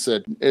back in and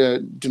said,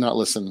 do not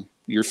listen.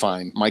 You're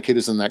fine. My kid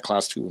is in that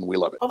class too, and we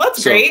love it. Oh,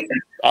 that's great.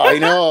 I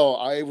know.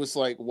 I was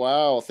like,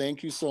 wow,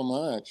 thank you so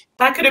much.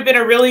 That could have been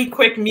a really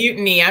quick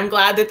mutiny. I'm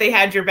glad that they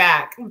had your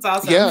back. That's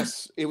awesome.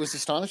 Yes, it was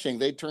astonishing.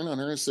 They turned on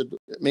her and said,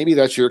 maybe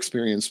that's your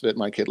experience, but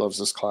my kid loves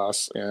this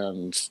class,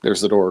 and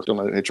there's the door. Don't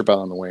let it hit your butt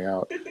on the way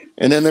out.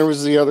 And then there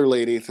was the other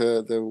lady.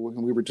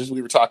 We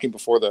were talking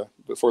before the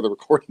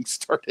recording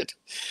started.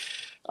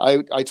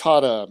 I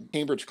taught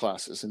Cambridge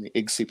classes in the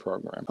IGSI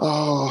program.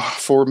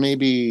 For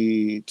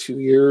maybe 2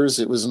 years.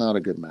 It was not a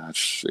good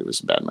match. It was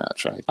a bad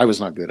match. I was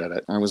not good at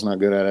it.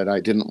 I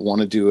didn't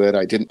want to do it.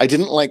 I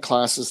didn't like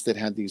classes that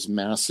had these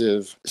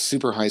massive,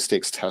 super high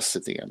stakes tests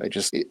at the end.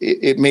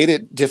 It made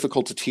it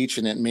difficult to teach,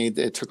 and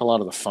it took a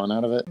lot of the fun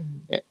out of it.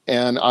 Mm-hmm.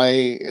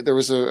 And there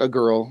was a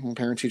girl in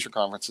parent-teacher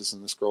conferences,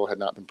 and this girl had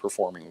not been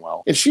performing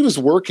well. And she was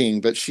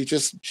working, but she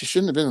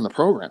shouldn't have been in the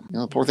program.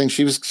 Poor thing.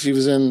 She was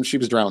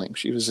drowning.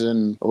 She was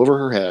in over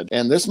her head.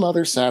 And this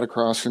mother sat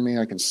across from me.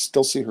 I can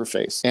still see her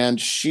face. And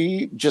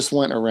she just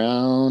went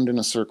around in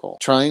a circle,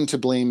 trying to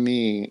blame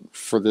me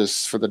for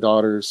the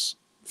daughter's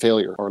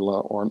failure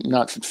or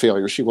not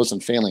failure. She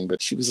wasn't failing,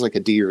 but she was like a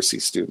D or C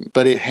student.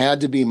 But it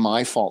had to be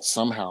my fault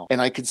somehow.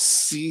 And I could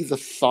see the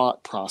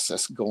thought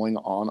process going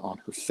on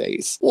her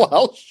face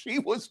while she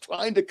was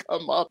trying to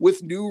come up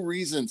with new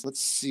reasons.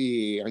 Let's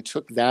see. I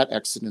took that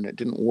exit and it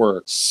didn't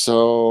work.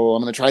 So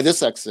I'm going to try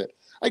this exit.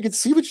 I could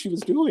see what she was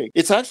doing.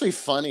 It's actually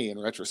funny in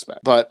retrospect,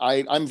 but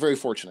I'm very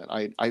fortunate.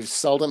 I've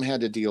seldom had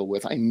to deal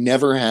with, I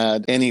never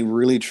had any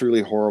really,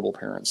 truly horrible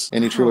parents,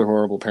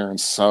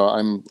 So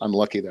I'm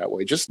lucky that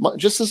way. Just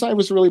as I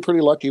was really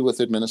pretty lucky with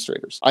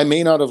administrators. I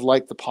may not have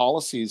liked the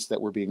policies that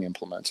were being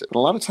implemented, but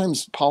a lot of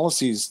times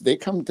policies, they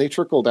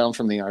trickle down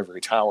from the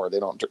ivory tower.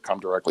 They don't come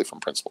directly from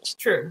principals.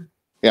 True.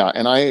 Yeah,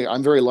 and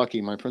I'm very lucky.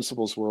 My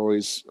principals were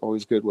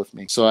always good with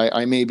me. So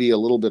I may be a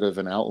little bit of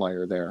an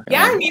outlier there.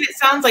 Yeah, it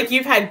sounds like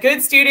you've had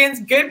good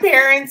students, good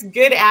parents,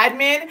 good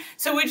admin.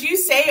 So would you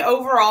say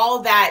overall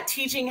that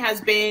teaching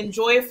has been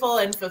joyful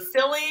and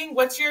fulfilling?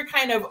 What's your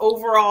kind of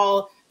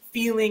overall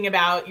feeling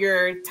about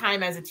your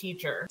time as a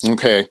teacher?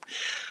 Okay.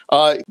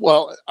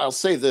 Well, I'll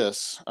say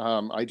this.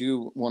 I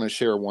do want to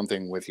share one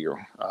thing with you.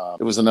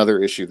 It was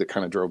another issue that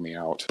kind of drove me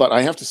out. But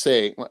I have to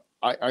say,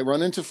 I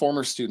run into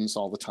former students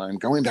all the time,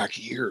 going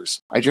back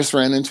years. I just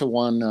ran into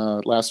one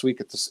last week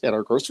at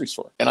our grocery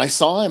store. And I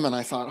saw him and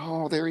I thought,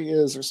 oh, there he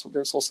is.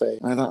 There's Jose.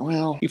 And I thought,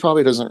 well, he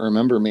probably doesn't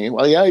remember me.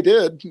 Well, yeah, I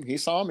did. He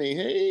saw me.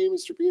 Hey,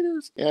 Mr.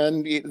 Peters.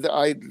 And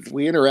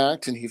we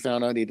interact, and he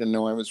found out he didn't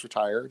know I was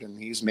retired. And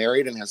he's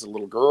married and has a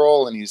little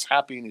girl, and he's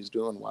happy and he's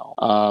doing well.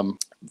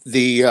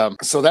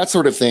 So that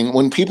sort of thing.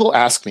 When people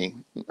ask me,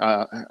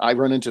 I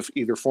run into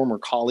either former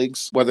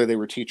colleagues, whether they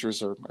were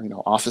teachers or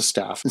office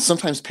staff, and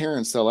sometimes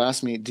parents, they'll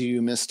ask me, do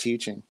you miss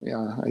teaching?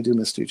 Yeah, I do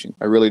miss teaching.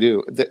 I really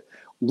do.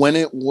 When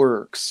it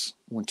works,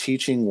 when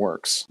teaching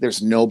works, there's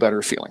no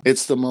better feeling.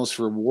 It's the most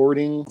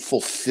rewarding,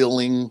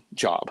 fulfilling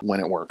job when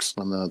it works,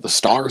 when the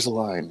stars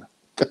align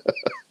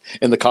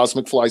and the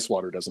cosmic fly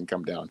swatter doesn't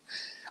come down.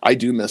 I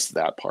do miss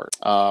that part.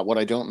 What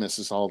I don't miss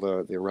is all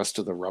the rest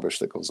of the rubbish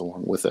that goes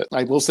along with it.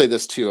 I will say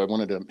this too. I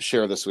wanted to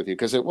share this with you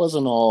because it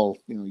wasn't all,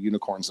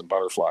 unicorns and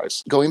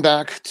butterflies. Going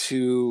back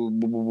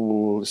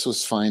to, this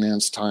was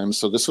finance time,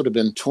 so this would have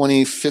been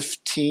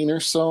 2015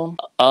 or so.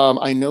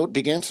 I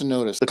began to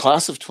notice the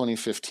class of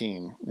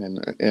 2015,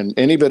 and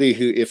anybody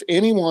if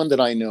anyone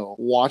that I know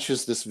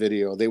watches this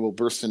video, they will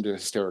burst into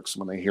hysterics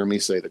when they hear me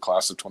say the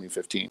class of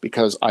 2015,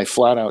 because I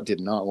flat out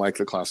did not like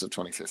the class of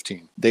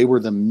 2015. They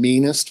were the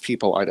meanest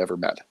people I'd ever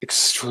met.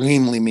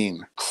 Extremely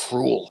mean,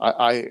 cruel.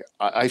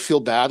 I feel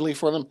badly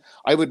for them.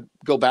 I would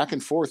go back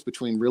and forth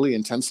between really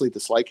intensely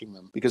disliking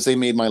them because they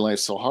made my life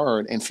so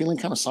hard and feeling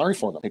kind of sorry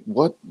for them.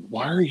 Like,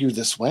 why are you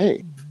this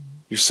way?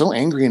 You're so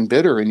angry and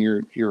bitter, and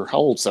you're how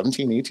old,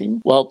 17,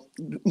 18? Well,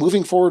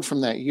 moving forward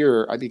from that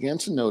year, I began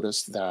to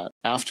notice that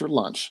after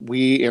lunch,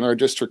 in our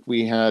district,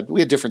 we had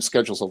different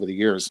schedules over the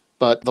years,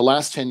 but the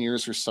last 10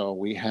 years or so,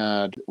 we'd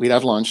have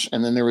lunch,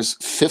 and then there was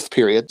 5th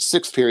period,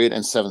 6th period,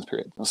 and 7th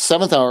period. The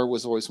 7th hour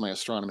was always my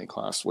astronomy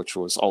class, which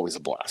was always a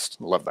blast.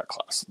 I loved that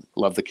class.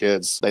 Loved the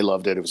kids. They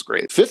loved it. It was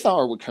great. 5th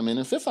hour would come in,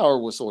 and 5th hour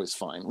was always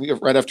fine. We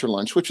got right after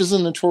lunch, which is a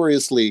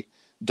notoriously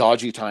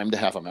dodgy time to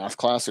have a math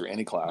class or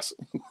any class.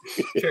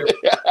 Sure.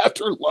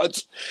 After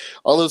lunch,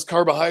 all those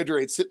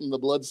carbohydrates hitting the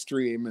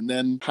bloodstream, and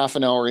then half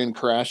an hour in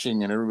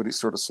crashing and everybody's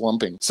sort of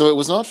slumping. So it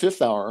was not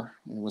 5th hour,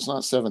 it was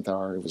not 7th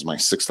hour, it was my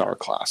 6th hour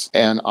class.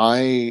 And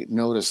I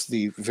noticed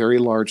the very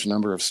large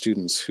number of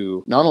students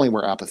who not only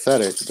were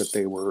apathetic, but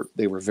they were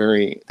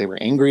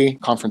angry,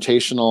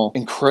 confrontational,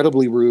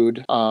 incredibly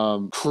rude,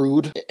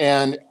 crude.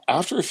 And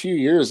after a few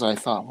years, I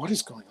thought, what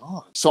is going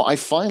on? So I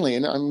finally,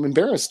 and I'm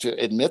embarrassed to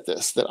admit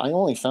this, that I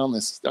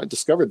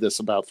discovered this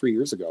about 3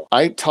 years ago.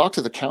 I talked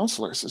to the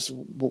counselors. I said,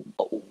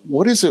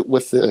 what is it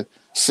with the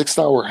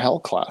 6th hour hell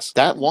class?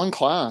 That one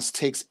class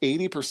takes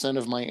 80%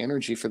 of my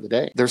energy for the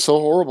day. They're so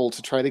horrible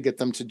to try to get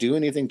them to do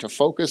anything, to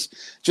focus,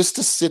 just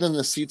to sit in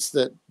the seats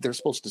that they're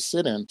supposed to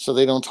sit in so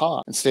they don't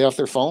talk and stay off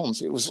their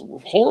phones. It was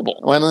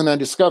horrible. And then I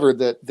discovered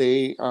that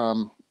the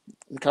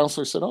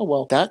counselor said, oh,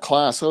 well, that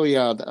class,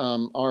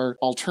 our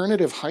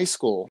alternative high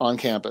school on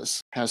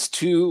campus has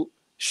 2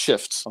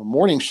 shifts, a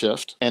morning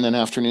shift and an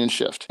afternoon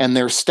shift. And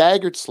they're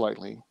staggered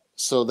slightly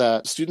so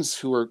that students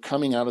who are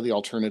coming out of the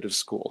alternative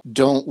school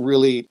don't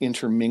really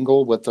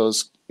intermingle with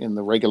those in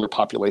the regular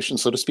population,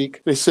 so to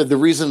speak. They said the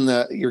reason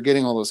that you're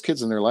getting all those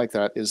kids in there like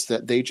that is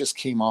that they just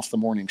came off the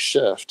morning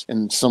shift,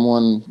 and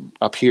someone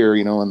up here,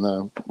 in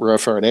the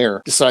rarefied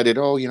air decided,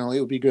 it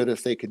would be good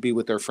if they could be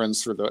with their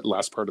friends for the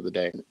last part of the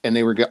day. And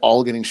they were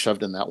all getting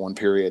shoved in that one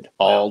period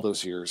all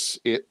those years.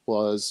 It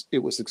was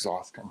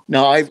exhausting.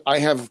 Now, I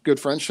have good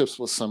friendships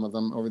with some of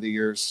them over the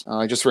years.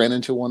 I just ran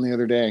into one the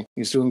other day.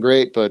 He's doing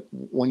great, but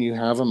when you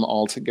have them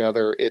all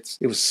together, it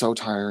was so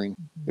tiring.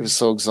 It was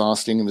so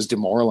exhausting. It was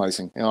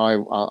demoralizing.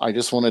 I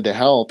just wanted to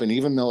help, and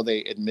even though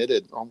they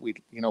admitted,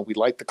 we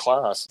liked the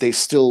class, they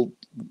still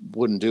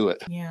wouldn't do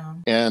it. Yeah.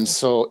 And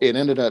so it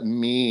ended up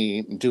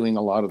me doing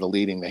a lot of the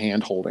leading, the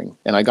hand holding,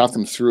 and I got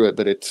them through it.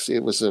 But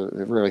it was a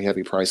really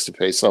heavy price to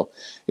pay. So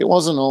it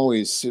wasn't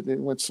always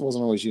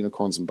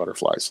unicorns and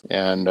butterflies,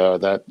 and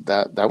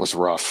that was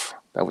rough.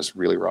 That was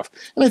really rough.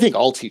 And I think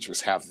all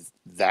teachers have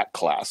that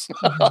class.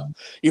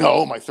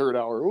 Mm-hmm. My 3rd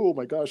hour. Oh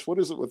my gosh, what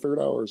is it with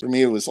 3rd hours? For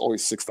me, it was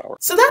always 6th hour.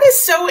 So that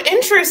is so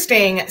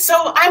interesting.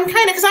 So I'm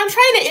trying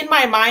to, in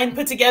my mind,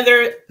 put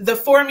together the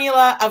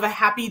formula of a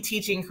happy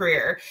teaching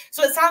career.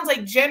 So it sounds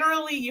like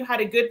generally you had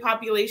a good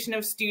population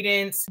of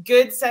students,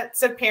 good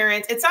sets of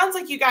parents. It sounds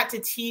like you got to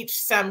teach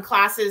some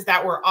classes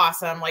that were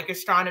awesome, like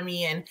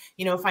astronomy and,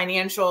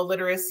 financial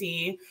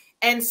literacy.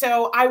 And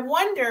so I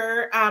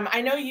wonder,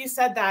 I know you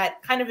said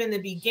that kind of in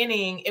the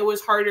beginning, it was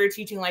harder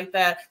teaching like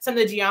some of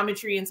the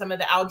geometry and some of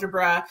the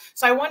algebra.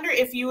 So I wonder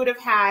if you would have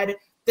had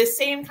the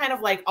same kind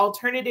of like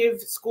alternative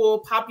school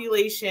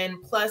population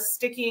plus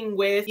sticking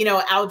with,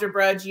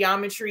 algebra,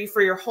 geometry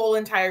for your whole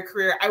entire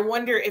career. I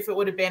wonder if it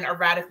would have been a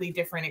radically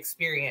different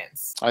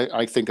experience.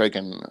 I think I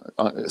can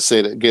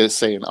say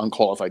an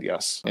unqualified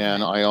yes. Okay.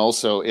 And I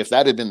also, if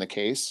that had been the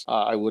case,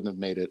 I wouldn't have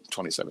made it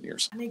 27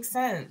 years. That makes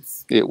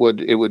sense. It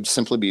would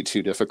simply be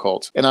too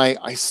difficult. And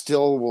I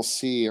still will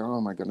see,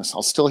 oh my goodness,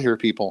 I'll still hear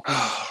people,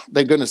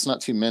 thank goodness not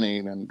too many.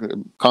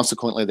 And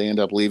consequently, they end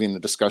up leaving the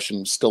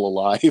discussion still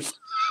alive.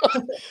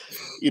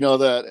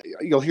 That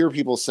you'll hear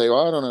people say,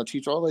 well, I don't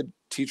know, all the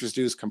teachers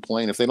do is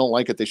complain. If they don't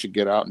like it, they should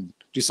get out and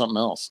do something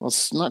else. Well,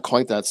 it's not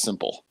quite that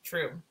simple.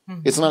 True.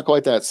 Mm-hmm. It's not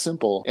quite that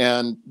simple.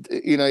 And,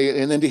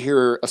 and then to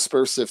hear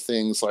aspersive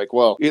things like,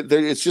 well,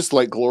 it's just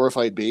like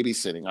glorified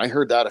babysitting. I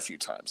heard that a few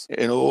times.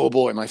 And oh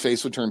boy, my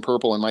face would turn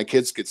purple and my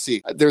kids could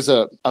see. There's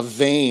a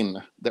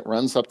vein that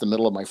runs up the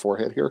middle of my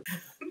forehead here.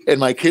 And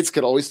my kids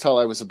could always tell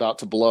I was about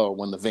to blow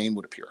when the vein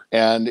would appear.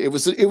 And it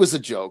was a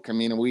joke. I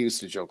mean, we used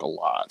to joke a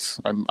lot.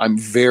 I'm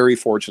very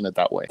fortunate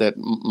that way, that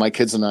my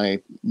kids and I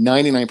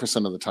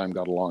 99% of the time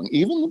got along,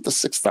 even with the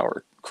 6th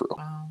hour crew.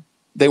 Wow.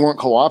 They weren't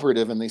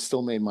cooperative and they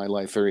still made my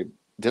life very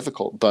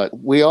difficult, but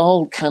we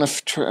all kind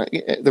of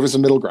there was a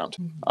middle ground.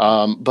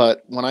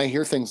 But when I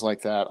hear things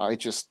like that, I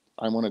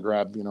want to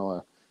grab,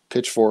 a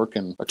pitchfork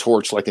and a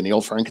torch like in the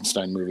old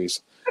Frankenstein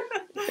movies.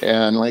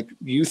 And like,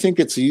 you think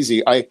it's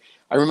easy. I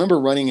remember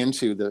running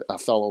into a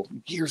fellow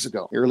years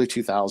ago, early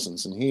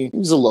 2000s, and he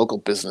was a local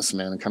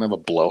businessman and kind of a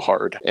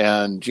blowhard.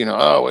 And,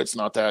 oh, it's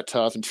not that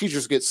tough. And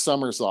teachers get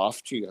summers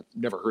off. Gee, I've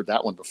never heard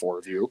that one before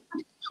of you.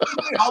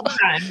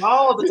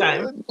 all the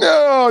time.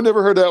 No,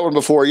 never heard that one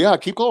before. Yeah,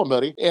 keep going,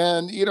 buddy.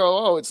 And,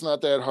 oh, it's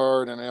not that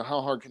hard. And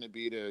how hard can it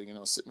be to,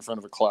 sit in front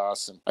of a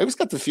class? And I always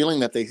got the feeling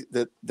that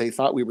they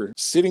thought we were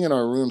sitting in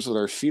our rooms with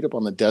our feet up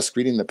on the desk,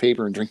 reading the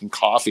paper and drinking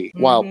coffee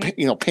while,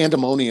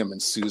 pandemonium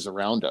ensues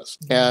around us.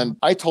 And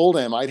I told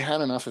him I'd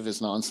had enough of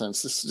his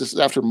nonsense. This is just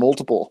after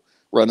multiple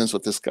run-ins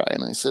with this guy.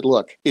 And I said,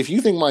 look, if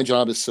you think my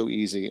job is so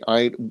easy,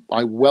 I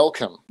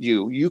welcome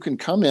you. You can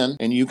come in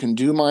and you can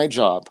do my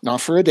job, not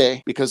for a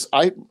day, because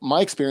my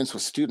experience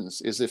with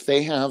students is if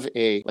they have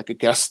a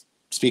guest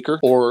speaker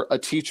or a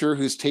teacher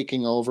who's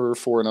taking over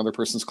for another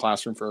person's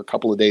classroom for a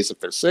couple of days if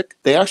they're sick,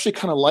 they actually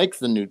kind of like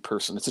the new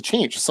person. It's a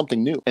change, it's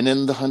something new. And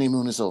then the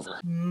honeymoon is over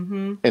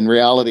and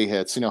reality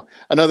hits.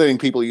 Another thing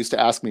people used to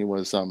ask me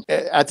was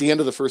at the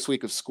end of the first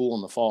week of school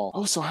in the fall,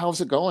 oh, so how's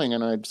it going?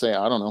 And I'd say,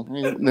 I don't know.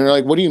 And they're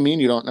like, what do you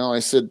mean you don't know? I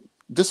said,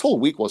 this whole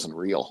week wasn't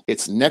real.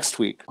 It's next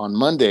week. On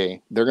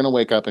Monday, they're going to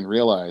wake up and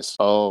realize,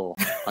 oh,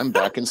 I'm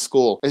back in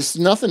school.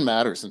 Nothing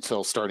matters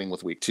until starting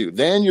with week 2.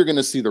 Then you're going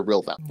to see the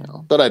real them.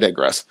 But I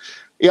digress.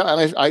 Yeah,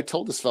 and I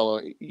told this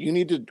fellow, you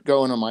need to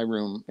go into my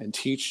room and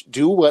teach,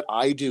 do what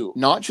I do.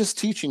 Not just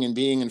teaching and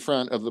being in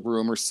front of the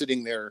room or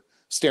sitting there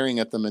staring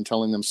at them and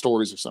telling them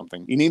stories or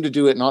something. You need to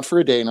do it not for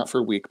a day, not for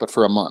a week, but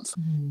for a month.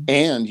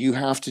 And you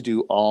have to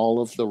do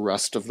all of the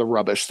rest of the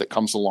rubbish that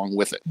comes along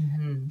with it,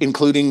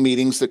 including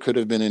meetings that could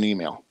have been an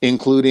email,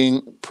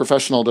 including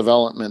professional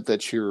development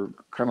that you're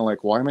kind of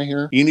like, why am I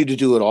here? You need to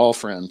do it all,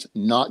 friend,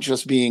 not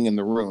just being in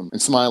the room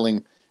and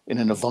smiling in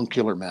an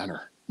avuncular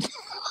manner.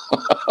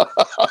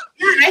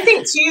 Yeah, and I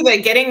think too that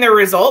getting the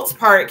results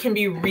part can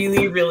be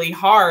really, really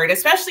hard,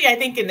 especially I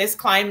think in this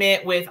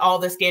climate with all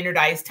the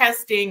standardized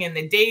testing and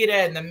the data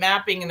and the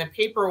mapping and the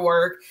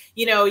paperwork.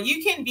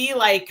 You can be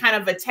like kind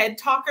of a TED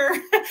talker,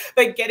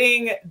 but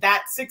getting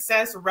that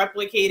success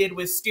replicated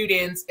with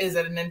students is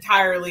an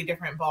entirely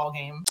different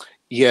ballgame.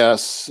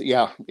 Yes.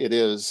 Yeah, it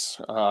is.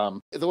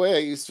 The way I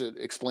used to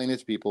explain it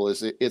to people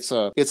is it's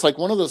like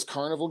one of those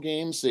carnival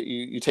games that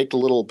you take the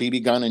little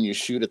BB gun and you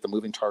shoot at the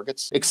moving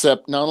targets,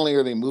 except not only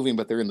are they moving,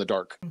 but they're in the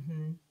dark.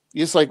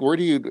 It's like, where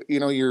do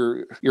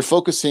you're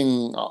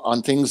focusing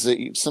on things that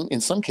in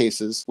some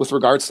cases, with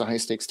regards to high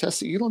stakes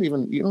tests, you don't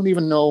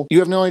even know, you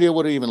have no idea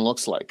what it even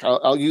looks like.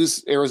 I'll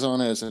use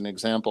Arizona as an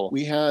example.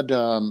 We had,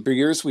 for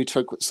years, we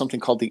took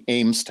something called the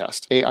AIMS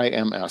test,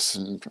 AIMS,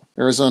 and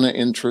Arizona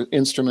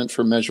Instrument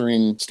for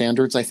Measuring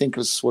Standards, I think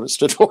is what it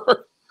stood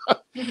for.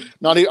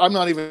 I'm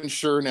not even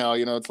sure now.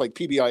 It's like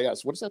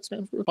PBIS. What does that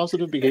stand for?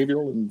 Positive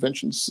Behavioral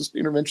Intervention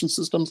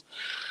Systems.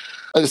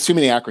 There's too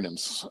many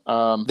acronyms.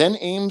 Then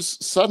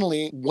AIMS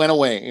suddenly went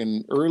away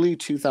in early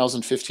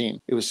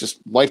 2015. It was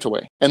just wiped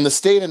away. And the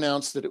state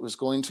announced that it was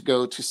going to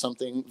go to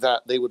something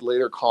that they would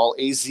later call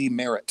AZ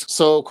Merit.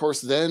 So, of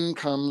course, then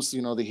comes,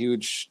 the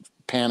huge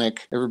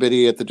panic.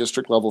 Everybody at the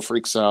district level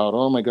freaks out.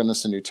 Oh my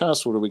goodness, a new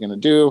test. What are we going to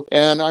do?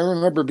 And I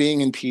remember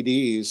being in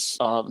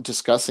PDs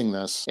discussing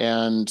this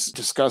and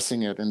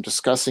discussing it,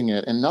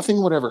 and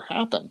nothing would ever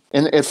happen.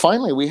 And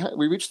finally,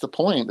 we reached the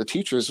point, the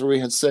teachers, where we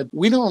had said,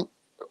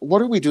 what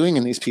are we doing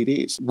in these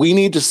PDs? We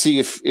need to see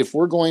if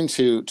we're going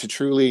to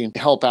truly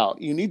help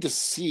out. You need to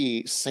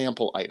see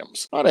sample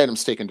items, not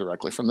items taken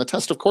directly from the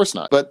test, of course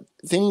not, but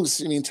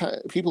things.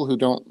 People who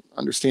don't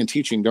understand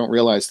teaching don't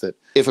realize that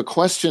if a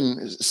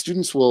question,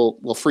 students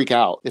will freak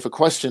out if a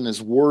question is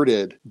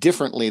worded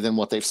differently than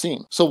what they've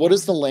seen. So what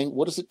is the language?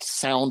 What does it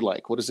sound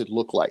like? What does it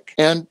look like?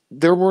 And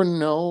there were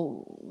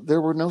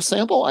no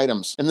sample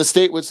items. And the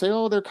state would say,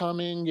 oh, they're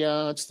coming.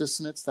 Yeah, it's this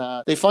and it's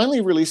that. They finally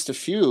released a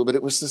few, but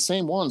it was the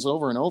same ones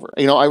over and over.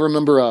 I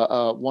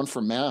remember one for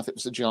math. It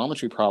was a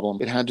geometry problem.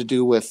 It had to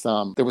do with,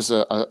 there was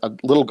a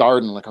little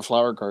garden, like a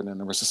flower garden, and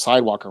there was a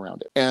sidewalk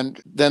around it. And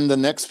then the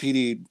next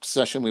PD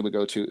session we would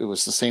go to, it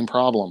was the same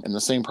problem. And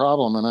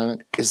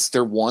is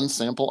there one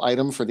sample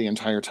item for the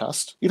entire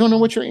test? You don't know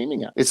what you're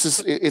aiming at. It's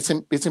just,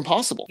 it's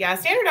impossible. Yeah,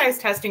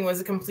 standardized testing was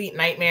a complete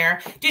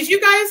nightmare. Did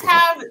you guys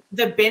have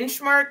the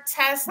benchmark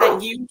test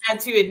that you had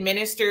to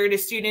administer to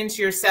students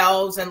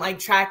yourselves and like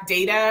track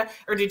data,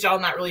 or did y'all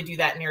not really do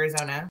that in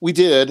Arizona? We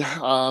did.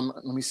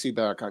 Let me see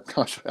back.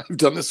 Gosh, I've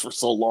done this for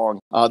so long.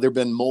 There have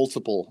been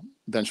multiple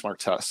benchmark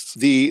tests.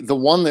 The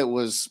one that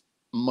was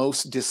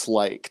most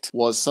disliked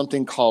was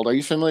something called, are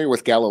you familiar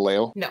with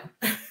Galileo? No.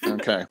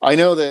 Okay. I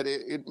know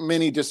that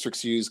many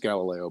districts use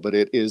Galileo, but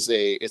it's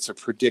a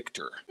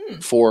predictor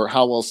for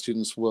how well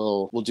students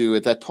will do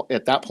at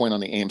that point on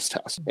the Ames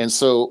test. And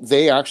so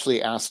they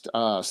actually asked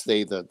us,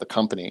 the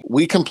company,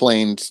 we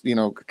complained,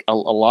 a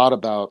lot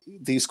about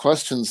these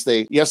questions.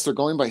 Yes, they're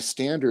going by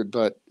standard,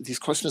 but these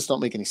questions don't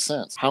make any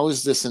sense. How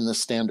is this in the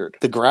standard?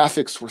 The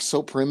graphics were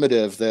so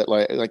primitive that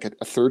like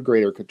a third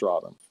grader could draw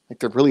them. Like,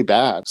 they're really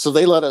bad. So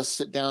they let us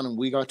sit down and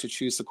we got to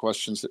choose the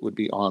questions that would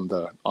be on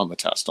the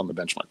test, on the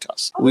benchmark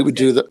test. We would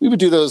do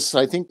those,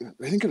 I think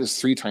it was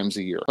 3 times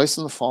a year. Twice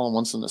in the fall and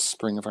once in the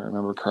spring, if I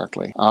remember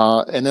correctly.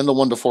 And then the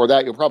one before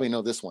that, you'll probably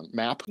know this one,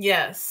 MAP.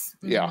 Yes.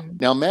 Mm-hmm. Yeah.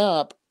 Now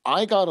MAP,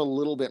 I got a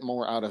little bit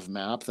more out of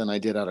MAP than I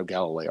did out of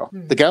Galileo.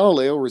 The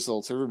Galileo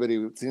results,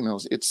 everybody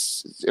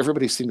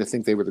seemed to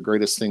think they were the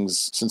greatest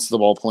things since the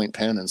ballpoint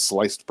pen and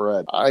sliced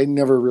bread. I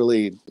never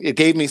really, it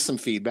gave me some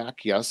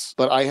feedback, yes,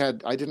 but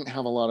I didn't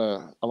have a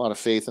lot of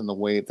faith in the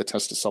way the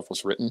test itself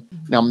was written.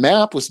 Now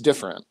MAP was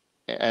different.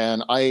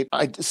 And I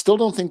still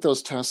don't think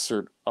those tests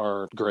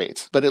are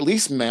great, but at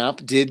least MAP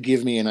did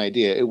give me an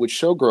idea. It would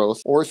show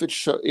growth, or if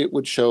it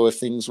would show if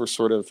things were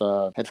sort of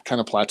had kind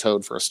of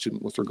plateaued for a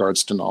student with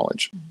regards to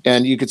knowledge.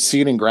 And you could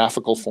see it in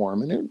graphical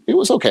form, and it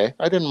was okay.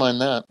 I didn't mind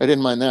that.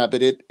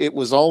 But it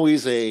was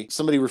always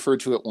somebody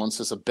referred to it once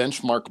as a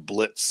benchmark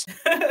blitz.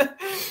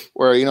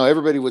 Where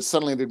everybody would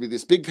suddenly, there'd be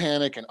this big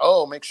panic, and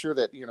make sure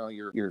that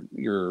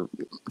you're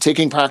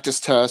taking practice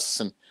tests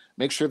and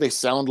make sure they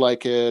sound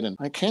like it. And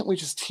can't we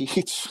just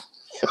teach?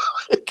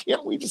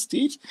 Can't we just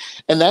teach?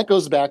 And that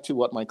goes back to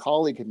what my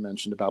colleague had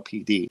mentioned about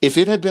PD. If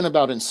it had been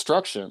about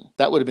instruction,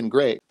 that would have been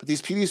great. But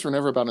these PDs were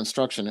never about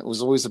instruction. It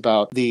was always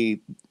about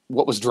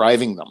what was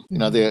driving them.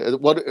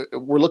 What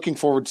we're looking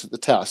forward to the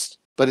test.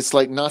 But it's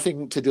like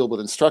nothing to deal with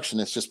instruction.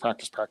 It's just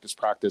practice, practice,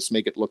 practice,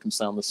 make it look and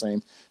sound the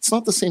same. It's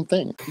not the same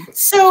thing.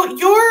 So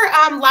your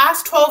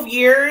last 12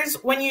 years,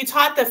 when you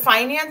taught the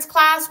finance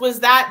class, was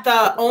that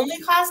the only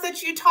class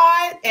that you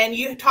taught? And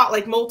you taught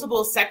like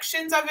multiple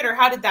sections of it, or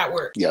how did that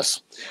work?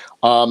 Yes.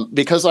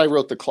 Because I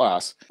wrote the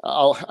class,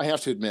 I have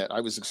to admit, I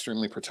was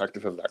extremely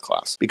protective of that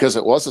class because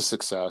it was a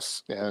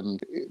success.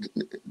 And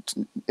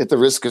at the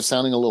risk of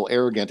sounding a little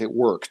arrogant, it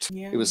worked.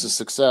 Yeah. It was a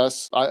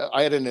success.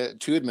 I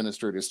had 2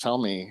 administrators tell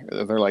me,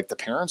 they're like, the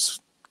parents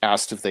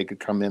asked if they could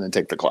come in and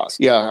take the class.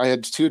 Yeah, I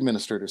had 2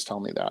 administrators tell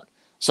me that.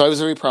 So I was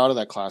very proud of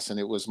that class, and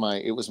it was my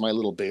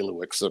little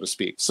bailiwick, so to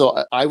speak.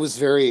 So I was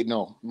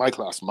my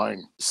class,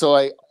 mine. So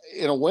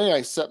in a way,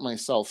 I set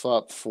myself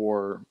up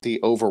for the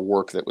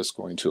overwork that was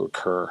going to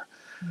occur.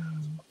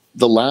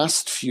 The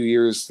last few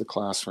years the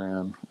class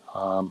ran,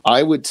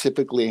 I would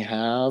typically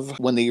have,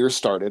 when the year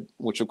started,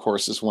 which of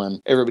course is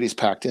when everybody's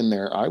packed in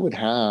there, I would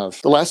have,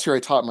 the last year I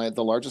taught,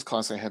 the largest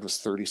class I had was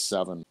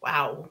 37.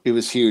 Wow. It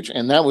was huge.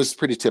 And that was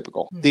pretty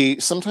typical.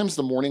 Sometimes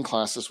the morning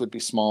classes would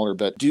be smaller,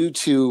 but due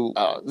to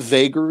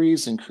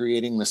vagaries in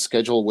creating the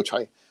schedule, which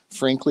I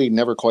frankly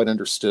never quite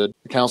understood,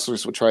 the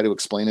counselors would try to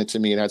explain it to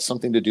me. It had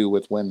something to do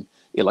with when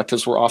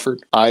electives were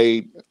offered.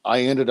 I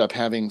ended up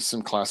having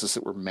some classes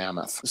that were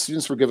mammoth.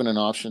 Students were given an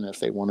option if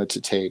they wanted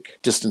to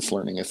take distance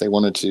learning, if they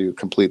wanted to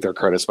complete their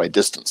credits by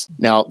distance.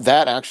 Now,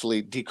 that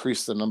actually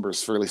decreased the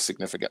numbers fairly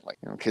significantly.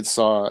 Kids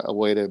saw a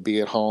way to be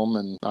at home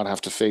and not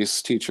have to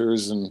face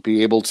teachers and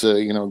be able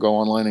to, go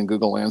online and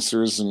Google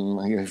answers.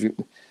 And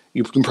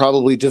you can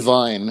probably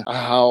divine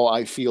how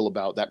I feel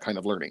about that kind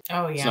of learning.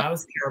 Oh yeah, that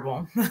was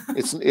terrible.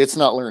 It's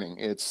not learning.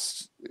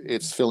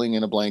 It's filling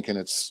in a blank, and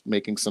it's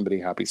making somebody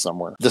happy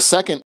somewhere. The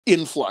second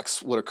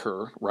influx would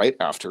occur right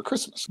after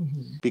Christmas,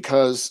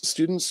 because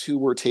students who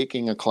were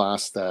taking a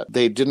class that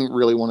they didn't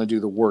really want to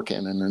do the work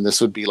in, and then this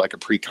would be like a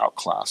pre-calc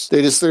class.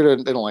 They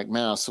don't like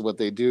math, so what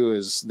they do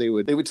is they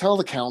would tell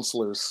the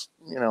counselors,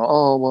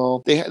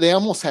 they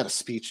almost had a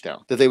speech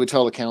down that they would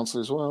tell the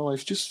counselors,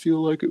 I just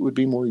feel like it would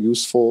be more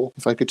useful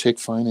if I could take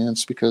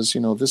finance because,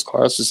 this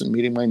class isn't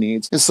meeting my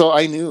needs. And so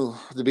I knew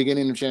at the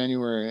beginning of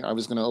January, I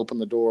was going to open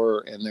the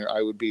door, and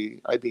I'd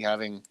be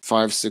having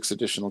 5-6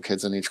 additional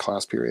kids in each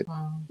class period.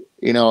 Wow.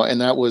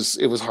 And it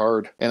was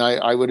hard. And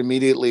I would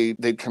immediately,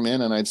 they'd come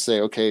in and I'd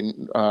say, okay,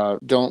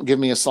 don't give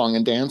me a song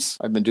and dance.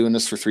 I've been doing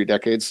this for 3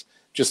 decades.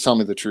 Just tell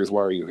me the truth.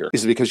 Why are you here?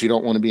 Is it because you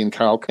don't want to be in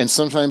calc? And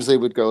sometimes they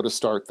would go to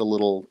start the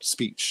little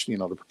speech,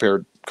 the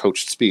prepared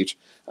coached speech.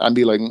 I'd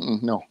be like,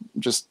 no,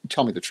 just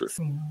tell me the truth.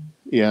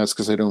 Yeah, it's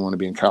because I don't want to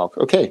be in calc.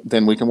 Okay,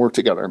 then we can work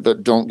together,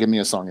 but don't give me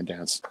a song and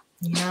dance.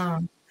 Yeah.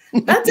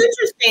 That's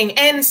interesting.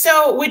 And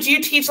so would you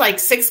teach like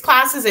 6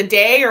 classes a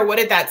day, or what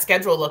did that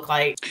schedule look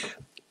like?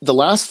 The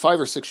last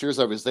 5 or 6 years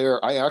I was there,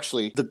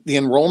 the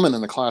enrollment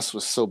in the class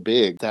was so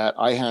big that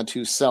I had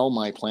to sell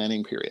my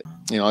planning period.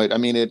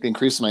 It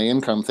increased my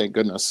income, thank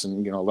goodness.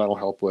 And, that'll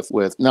help with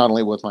not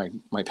only with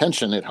my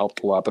pension, it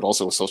helped a lot, but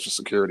also with Social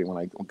Security when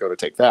I go to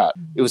take that.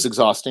 It was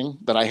exhausting,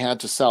 but I had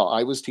to sell.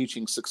 I was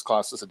teaching 6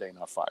 classes a day,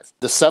 not 5.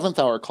 The 7th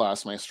hour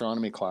class, my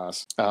astronomy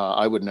class,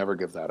 I would never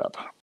give that up.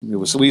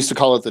 We used to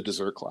call it the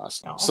dessert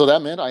class. Oh. So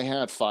that meant I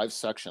had 5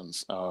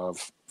 sections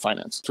of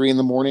finance, 3 in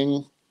the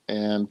morning,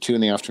 and 2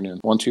 in the afternoon,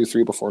 1, 2,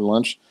 3 before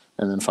lunch,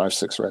 and then 5,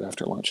 6 right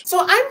after lunch. So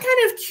I'm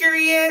kind of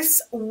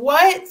curious,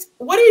 what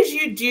did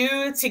you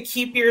do to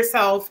keep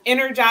yourself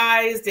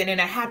energized and in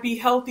a happy,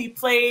 healthy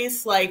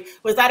place? Like,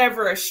 was that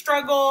ever a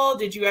struggle?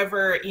 Did you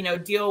ever,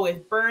 deal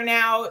with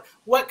burnout?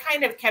 What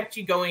kind of kept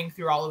you going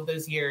through all of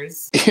those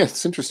years? Yeah,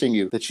 it's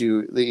interesting that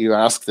you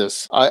ask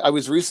this. I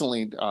was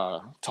recently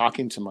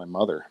talking to my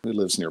mother, who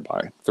lives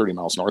nearby, 30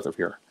 miles north of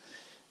here.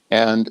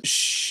 And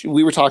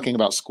we were talking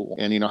about school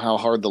and, how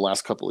hard the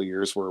last couple of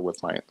years were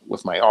with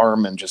my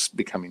arm and just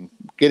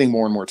getting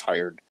more and more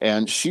tired.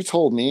 And she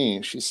told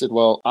me, she said,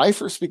 well, I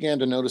first began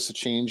to notice a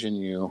change in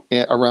you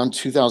around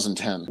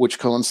 2010, which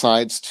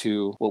coincides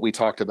to what we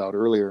talked about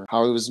earlier,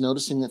 how I was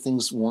noticing that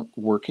things weren't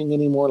working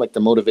anymore, like the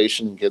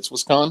motivation in kids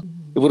was gone.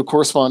 It would have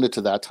corresponded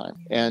to that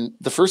time. And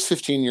the first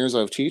 15 years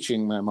of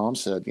teaching, my mom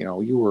said,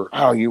 you were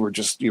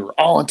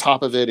all on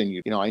top of it.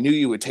 And I knew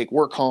you would take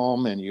work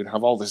home and you'd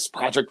have all this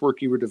project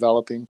work you were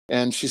developing.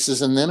 And she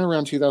says, and then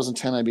around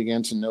 2010, I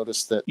began to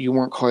notice that you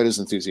weren't quite as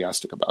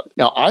enthusiastic about it.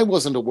 Now, I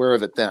wasn't aware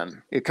of it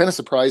then. It kind of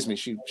surprised me.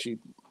 She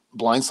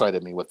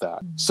blindsided me with that.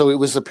 So it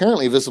was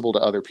apparently visible to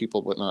other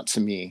people, but not to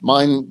me.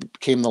 Mine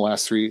came the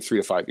last 3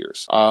 to 5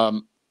 years.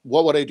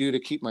 What would I do to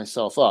keep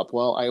myself up?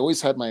 Well, I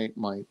always had my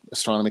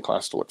astronomy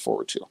class to look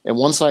forward to. And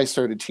once I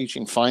started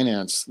teaching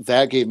finance,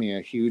 that gave me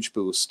a huge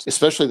boost,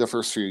 especially the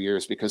first few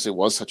years, because it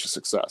was such a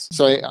success.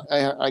 So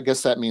I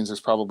guess that means there's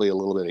probably a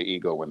little bit of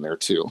ego in there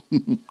too.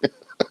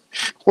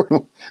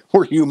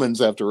 We're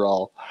humans after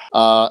all.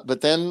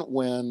 But then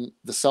when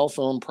the cell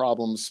phone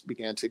problems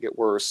began to get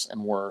worse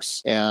and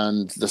worse,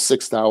 and the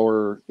 6th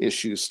hour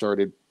issues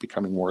started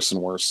becoming worse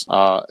and worse,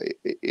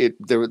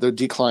 the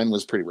decline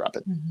was pretty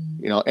rapid.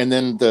 And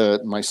then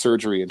my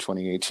surgery in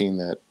 2018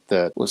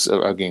 that was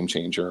a game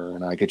changer,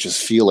 and I could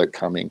just feel it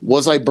coming.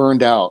 Was I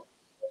burned out?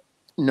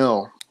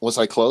 No. Was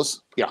I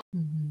close? Yeah.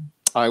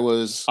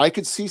 I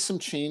could see some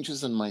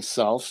changes in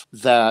myself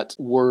that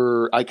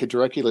I could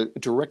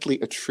directly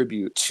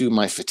attribute to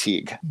my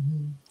fatigue.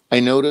 I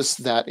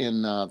noticed that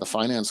in the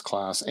finance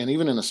class and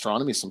even in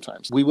astronomy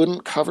sometimes, we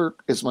wouldn't cover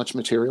as much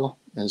material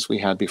as we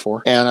had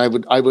before. And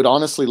I would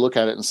honestly look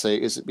at it and say,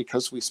 is it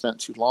because we spent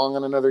too long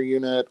on another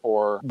unit,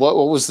 or what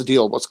was the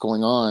deal? What's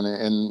going on?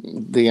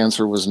 And the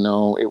answer was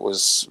no. It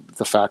was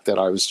the fact that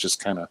I was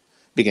just kind of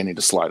beginning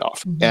to slide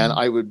off. And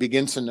I would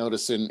begin to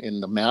notice in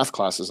the math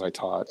classes I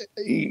taught,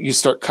 you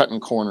start cutting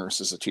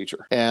corners as a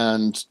teacher.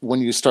 And when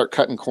you start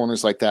cutting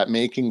corners like that,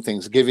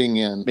 giving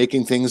in,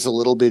 making things a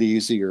little bit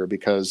easier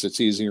because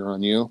it's easier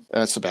on you,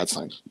 that's a bad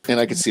sign. And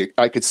I could see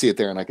it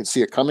there, and I could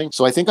see it coming.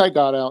 So I think I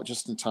got out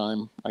just in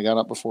time. I got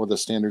out before the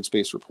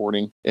standards-based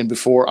reporting, and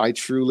before I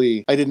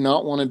did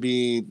not want to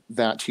be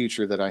that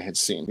teacher that I had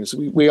seen, because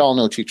we all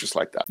know teachers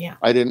like that. Yeah.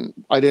 I didn't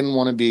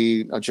want to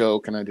be a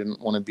joke, and I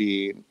didn't want to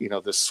be,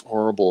 this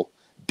horrible,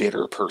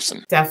 bitter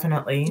person.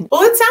 Definitely.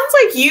 Well, it sounds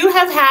like you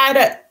have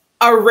had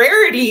a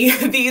rarity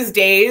these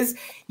days.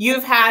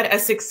 You've had a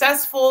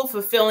successful,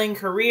 fulfilling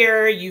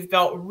career. You've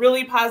built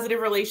really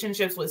positive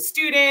relationships with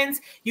students.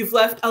 You've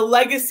left a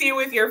legacy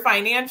with your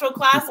financial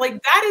class.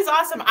 Like, that is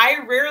awesome. I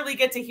rarely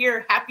get to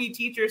hear happy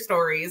teacher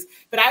stories,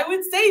 but I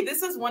would say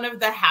this is one of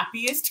the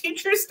happiest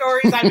teacher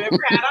stories I've ever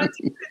had on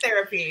Teacher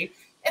Therapy.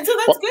 And so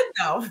that's good,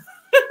 though.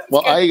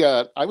 Well,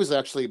 I was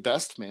actually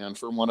best man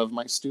for one of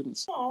my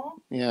students. Aww,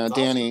 yeah,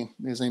 Danny.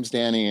 Awesome. His name's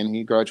Danny, and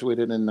he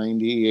graduated in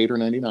 98 or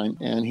 99,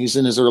 and he's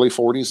in his early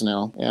 40s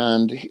now.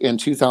 And in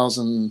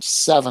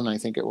 2007, I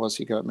think it was,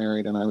 he got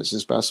married, and I was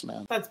his best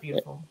man. That's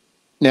beautiful.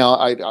 Now,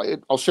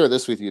 I'll share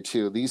this with you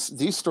too.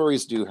 These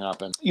stories do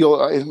happen.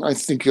 I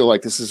think you'll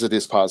like this, as it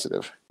is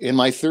positive. In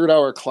my 3rd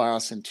hour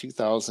class in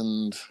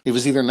 2000, it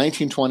was either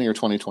 1920 or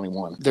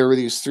 2021. There were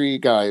these 3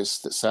 guys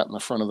that sat in the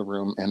front of the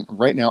room, and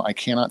right now I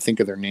cannot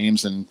think of their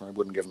names, and I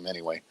wouldn't give them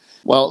anyway.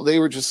 Well, they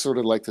were just sort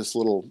of like this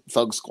little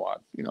thug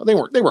squad. They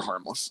were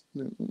harmless,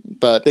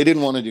 but they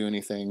didn't want to do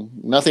anything.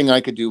 Nothing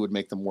I could do would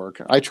make them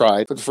work. I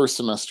tried for the first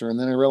semester, and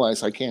then I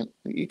realized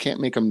you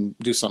can't make them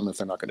do something if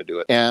they're not going to do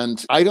it.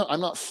 And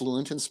I'm not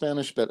fluent in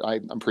Spanish, but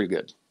I'm pretty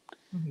good.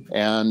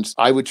 And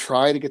I would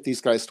try to get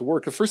these guys to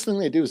work. The first thing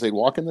they do is they'd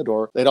walk in the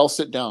door, they'd all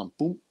sit down,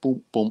 boom,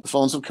 boom, boom. The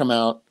phones would come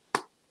out,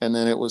 and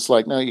then it was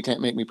like, no, you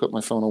can't make me put my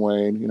phone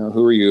away.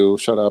 Who are you?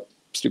 Shut up,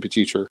 stupid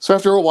teacher. So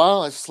after a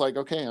while, I was like,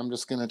 okay, I'm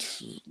just going to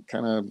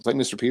kind of, like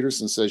Mr.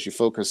 Peterson says, you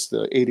focus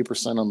the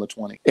 80% on the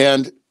 20.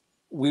 And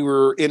we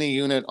were in a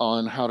unit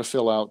on how to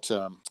fill out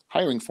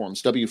hiring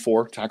forms,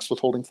 W-4 tax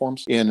withholding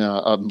forms, in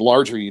a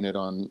larger unit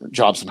on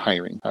jobs and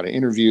hiring, how to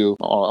interview,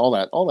 all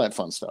that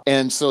fun stuff.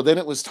 And so then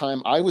it was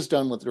time. I was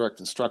done with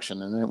direct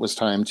instruction, and then it was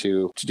time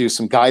to do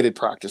some guided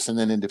practice and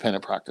then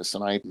independent practice.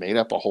 And I made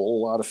up a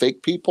whole lot of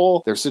fake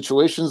people, their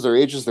situations, their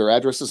ages, their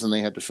addresses, and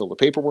they had to fill the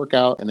paperwork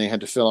out, and they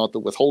had to fill out the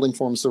withholding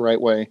forms the right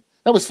way.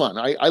 That was fun.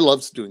 I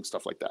loved doing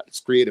stuff like that. It's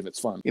creative. It's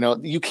fun.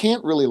 You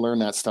can't really learn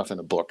that stuff in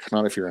a book,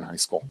 not if you're in high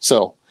school.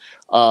 So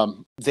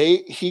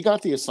he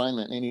got the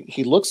assignment, and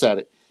he looks at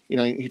it.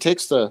 He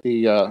takes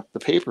the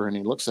paper, and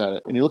he looks at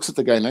it, and he looks at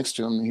the guy next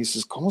to him, and he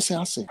says, "¿Cómo se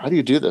hace? How do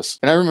you do this?"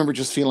 And I remember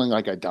just feeling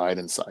like I died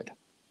inside.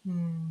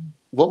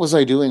 what was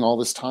I doing all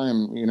this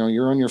time? You know,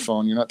 you're on your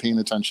phone, you're not paying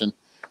attention.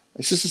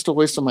 It's just a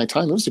waste of my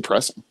time. It was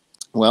depressing.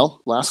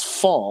 Well, last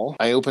fall,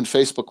 I opened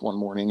Facebook one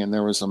morning and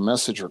there was a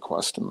message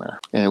request in there,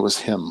 and it was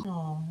him.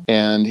 Oh.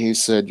 And he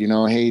said, you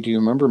know, hey, do you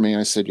remember me?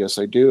 I said, yes,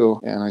 I do.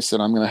 And I said,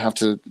 I'm going to have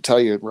to tell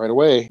you right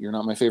away, you're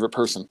not my favorite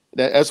person.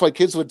 That's why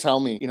kids would tell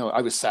me, you know,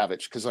 I was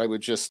savage, because I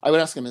would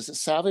ask him, is it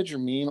savage or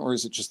mean, or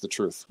is it just the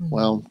truth? Mm-hmm.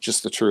 Well,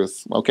 just the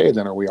truth. Okay,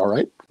 then are we all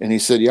right? And he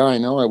said, yeah, I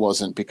know I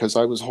wasn't, because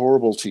I was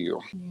horrible to you.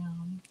 Yeah.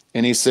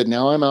 And he said,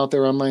 now I'm out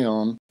there on my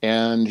own.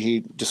 And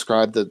he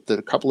described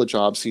the couple of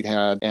jobs he'd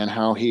had and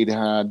how he'd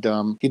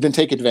been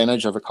taken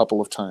advantage of a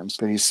couple of times.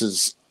 But he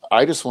says,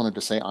 I just wanted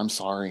to say, I'm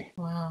sorry.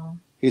 Wow.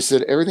 He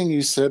said, everything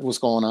you said was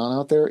going on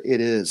out there,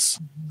 it is.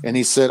 Mm-hmm. And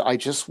he said, I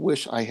just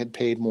wish I had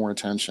paid more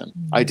attention.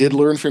 Mm-hmm. I did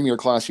learn from your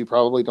class. You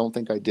probably don't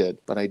think I did,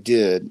 but I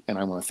did. And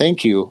I want to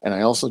thank you. And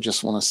I also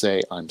just want to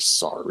say, I'm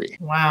sorry.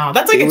 Wow.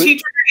 That's like a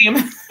teacher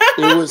dream.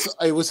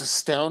 It was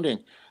astounding.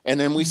 And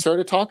then we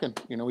started talking.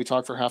 You know, we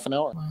talked for half an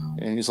hour. Wow.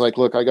 And he's like,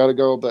 look, I got to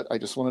go, but I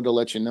just wanted to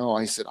let you know.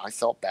 I said, I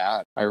felt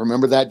bad. I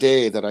remember that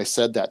day that I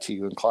said that to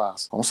you in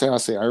class. I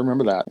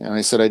remember that. And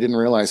I said, I didn't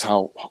realize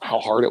how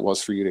hard it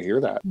was for you to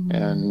hear that. Mm-hmm.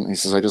 And he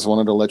says, I just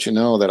wanted to let you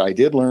know that I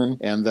did learn,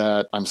 and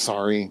that I'm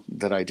sorry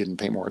that I didn't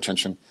pay more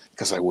attention,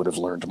 because I would have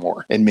learned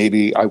more. And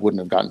maybe I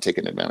wouldn't have gotten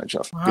taken advantage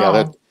of. Wow.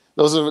 Yeah,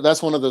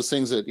 that's one of those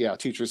things that, yeah,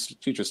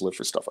 teachers live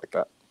for stuff like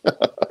that.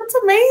 That's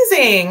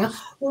amazing.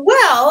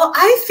 Well,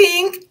 I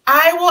think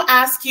I will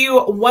ask you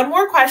one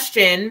more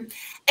question,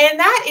 and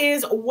that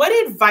is, what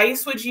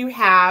advice would you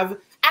have?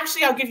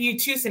 Actually, I'll give you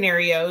two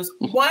scenarios.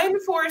 One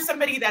for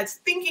somebody that's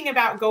thinking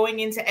about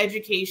going into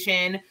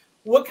education.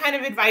 What kind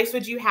of advice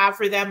would you have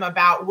for them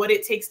about what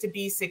it takes to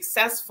be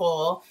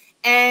successful?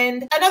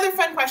 And another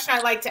fun question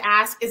I like to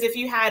ask is, if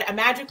you had a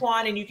magic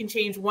wand and you can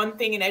change one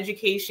thing in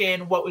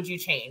education, what would you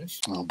change?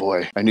 Oh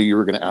boy, I knew you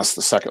were going to ask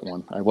the second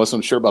one. I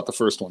wasn't sure about the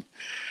first one.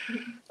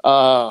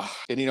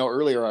 And you know,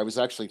 earlier I was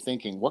actually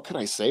thinking, what could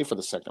I say for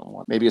the second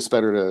one? Maybe it's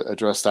better to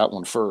address that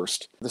one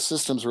first. The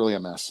system's really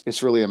a mess.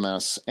 It's really a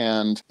mess.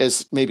 And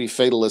as maybe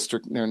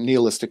fatalistic or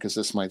nihilistic as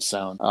this might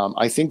sound,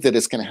 I think that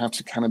it's going to have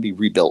to kind of be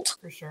rebuilt.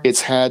 For sure.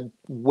 It's had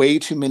way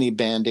too many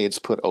Band-Aids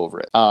put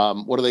over it.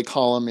 What do they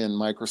call them in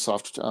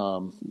Microsoft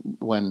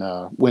when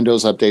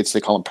Windows updates?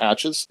 They call them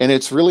patches. And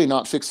it's really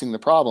not fixing the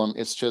problem.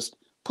 It's just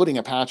putting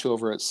a patch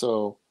over it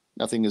so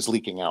nothing is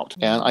leaking out.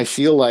 And I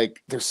feel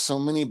like there's so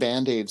many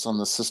Band-Aids on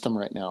the system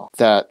right now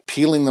that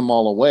peeling them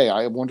all away,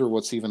 I wonder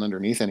what's even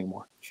underneath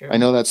anymore. Sure. I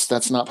know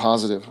that's not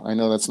positive. I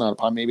know that's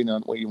maybe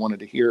not what you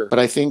wanted to hear. But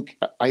I think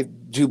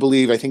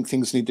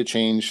things need to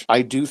change.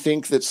 I do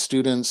think that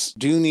students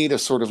do need a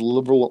sort of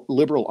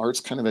liberal arts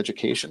kind of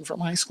education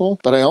from high school.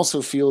 But I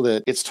also feel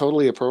that it's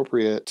totally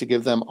appropriate to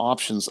give them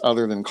options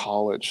other than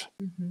college.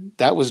 Mm-hmm.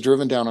 That was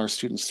driven down our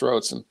students'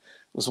 throats. And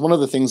it was one of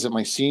the things that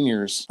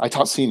I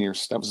taught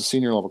seniors. That was a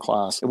senior level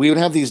class. And we would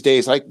have these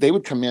days, they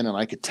would come in and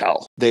I could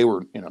tell they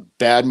were in a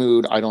bad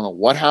mood. I don't know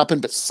what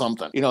happened, but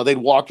something. You know, they'd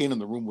walk in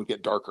and the room would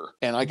get darker.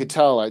 And I could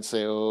tell. I'd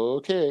say,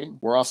 okay,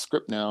 we're off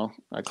script now.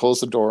 I'd close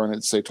the door and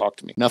I'd say, talk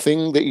to me.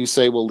 Nothing that you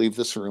say will leave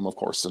this room, of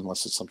course,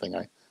 unless it's something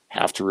I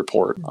have to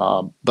report.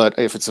 But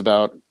if it's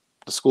about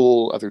the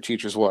school, other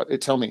teachers,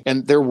 tell me.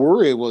 And their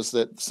worry was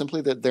that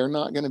they're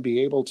not going to be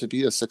able to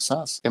be a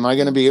success. Am I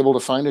going to be able to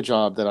find a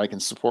job that I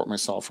can support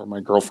myself or my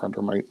girlfriend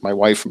or my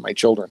wife and my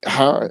children?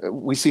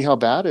 We see how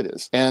bad it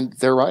is. And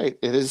they're right.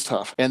 It is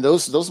tough. And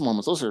those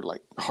moments, those are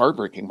like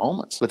heartbreaking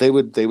moments. But they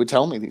would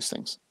tell me these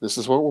things. This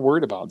is what we're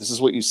worried about. This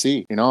is what you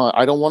see. You know,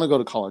 I don't want to go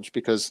to college,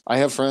 because I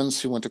have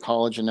friends who went to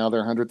college and now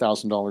they're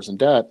 $100,000 in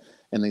debt,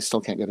 and they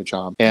still can't get a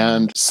job.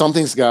 And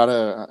something's got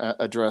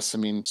to address. I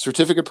mean,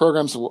 certificate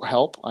programs will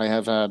help. I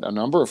have had a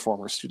number of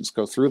former students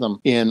go through them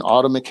in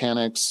auto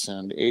mechanics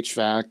and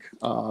HVAC,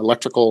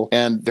 electrical,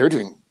 and they're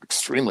doing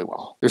extremely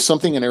well. There's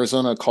something in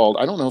Arizona called,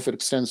 I don't know if it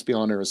extends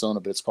beyond Arizona,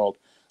 but it's called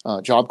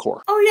Job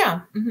Corps. Oh,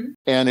 yeah. Mm-hmm.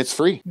 And it's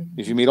free. Mm-hmm.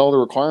 If you meet all the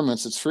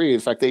requirements, it's free. In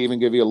fact, they even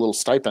give you a little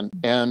stipend.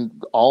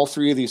 And all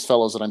three of these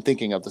fellows that I'm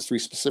thinking of, the three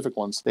specific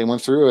ones, they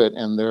went through it,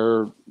 and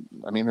they're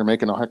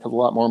making a heck of a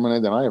lot more money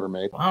than I ever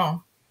made.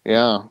 Wow.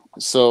 Yeah.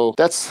 So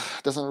that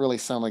doesn't really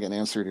sound like an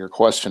answer to your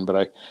question,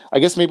 but I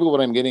guess maybe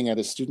what I'm getting at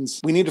is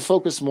we need to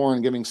focus more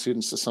on giving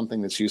students to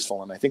something that's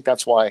useful. And I think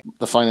that's why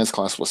the finance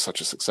class was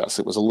such a success.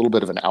 It was a little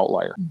bit of an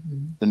outlier.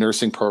 Mm-hmm. The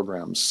nursing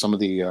programs, some of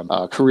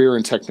the career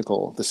and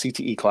technical, the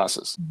CTE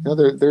classes,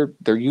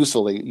 they're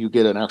useful. You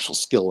get an actual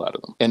skill out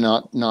of them, and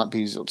not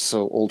be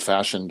so old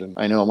fashioned. And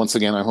I know, once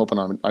again, I'm hoping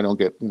I don't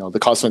get, the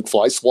cosmic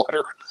fly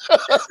swatter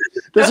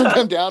doesn't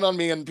come down on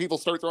me and people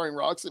start throwing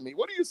rocks at me.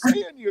 What are you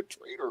saying, you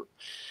traitor?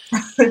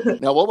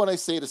 Now, what would I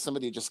say to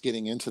somebody just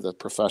getting into the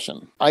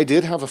profession? I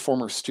did have a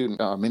former student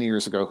many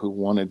years ago who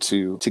wanted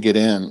to get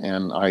in,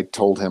 and I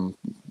told him,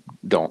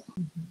 don't.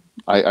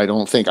 I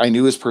don't think. I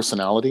knew his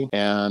personality,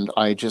 and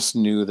I just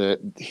knew that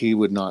he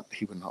would not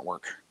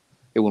work.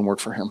 It wouldn't work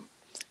for him.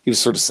 he was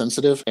sort of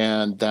sensitive,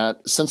 and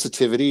that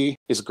sensitivity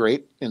is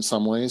great in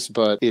some ways.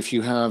 But if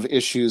you have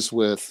issues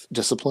with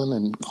discipline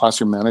and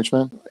classroom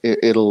management,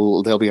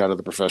 they'll be out of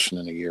the profession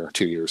in a year,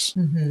 2 years.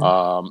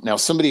 Now,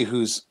 somebody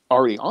who's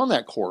already on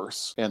that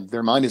course and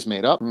their mind is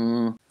made up,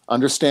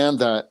 understand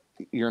that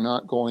you're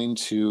not going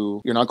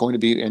to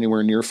be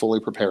anywhere near fully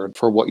prepared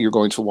for what you're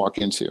going to walk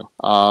into.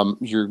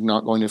 You're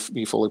not going to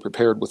be fully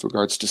prepared with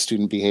regards to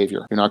student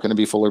behavior. You're not going to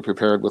be fully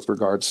prepared with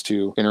regards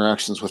to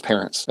interactions with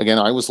parents. Again,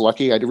 I was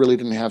lucky. I really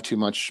didn't have too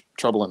much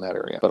trouble in that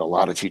area, but a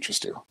lot of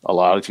teachers do. A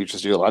lot of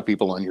teachers do. A lot of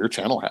people on your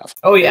channel have.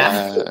 Oh,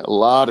 yeah. A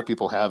lot of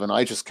people have, and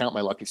I just count my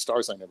lucky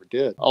stars I never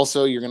did.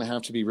 Also, you're going to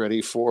have to be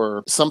ready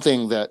for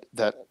something that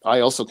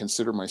I also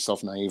consider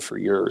myself naive for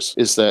years,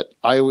 is that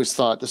I always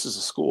thought this is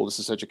a school, this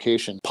is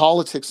education.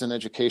 Politics and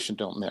education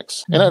don't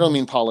mix. And I don't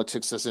mean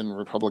politics as in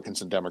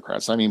Republicans and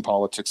Democrats. I mean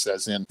politics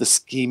as in the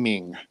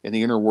scheming and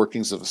the inner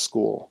workings of a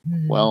school.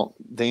 Well,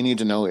 they need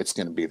to know it's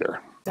going to be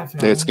there.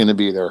 Definitely. It's going to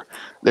be there.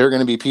 There are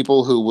going to be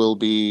people who will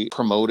be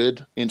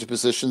promoted into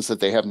positions that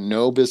they have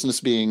no business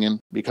being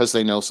in because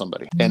they know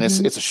somebody. And it's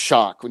a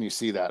shock when you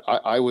see that.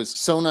 I was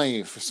so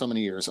naive for so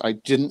many years. I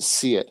didn't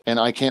see it.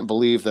 And I can't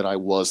believe that I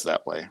was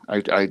that way.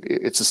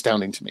 It's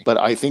astounding to me. But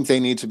I think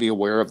they need to be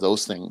aware of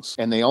those things.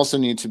 And they also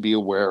need to be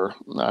aware,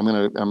 I'm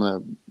going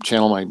to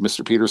channel my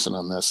Mr. Peterson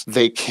on this.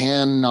 They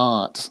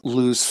cannot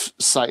lose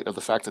sight of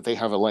the fact that they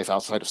have a life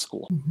outside of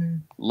school.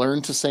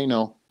 Learn to say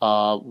no.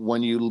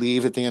 When you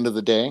leave at the end of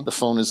the day, the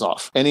phone is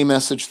off. Any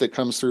message that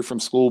comes through from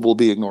school will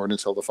be ignored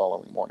until the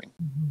following morning.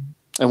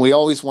 And we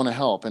always want to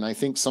help. And I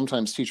think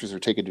sometimes teachers are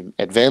taken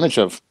advantage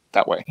of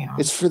that way. Yeah.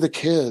 It's for the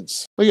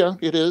kids. Well, yeah,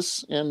 it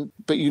is.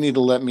 But you need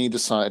to let me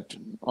decide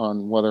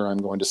on whether I'm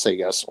going to say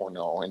yes or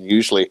no. And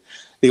usually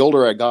the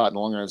older I got and the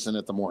longer I was in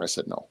it, the more I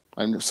said no.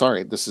 I'm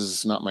sorry,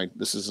 it's not my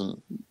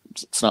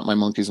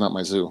monkey's not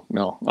my zoo.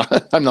 No,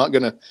 I'm not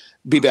going to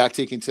be back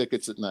taking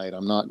tickets at night.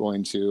 I'm not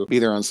going to be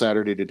there on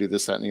Saturday to do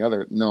this, that, and the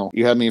other. No,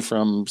 you had me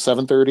from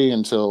 7:30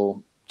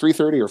 until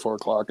 3:30 or 4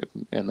 o'clock,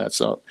 and that's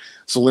out.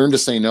 So learn to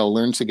say no.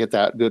 Learn to get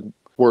that good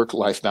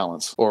work-life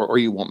balance, or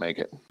you won't make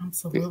it.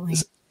 Absolutely.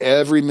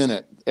 Every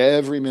minute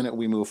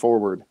we move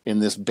forward in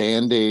this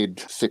Band-Aid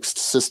fixed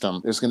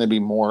system, there's going to be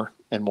more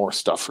and more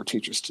stuff for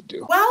teachers to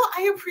do. Well,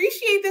 I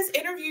appreciate this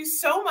interview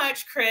so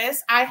much,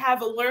 Chris. I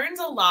have learned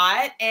a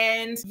lot.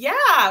 And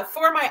yeah,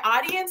 for my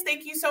audience,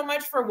 thank you so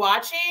much for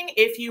watching.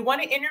 If you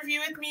want to interview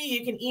with me,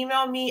 you can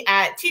email me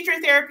at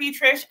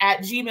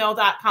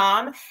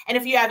teachertherapytrish@gmail.com. And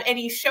if you have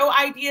any show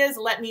ideas,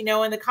 let me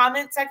know in the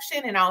comment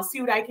section and I'll see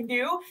what I can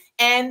do.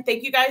 And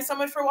thank you guys so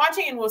much for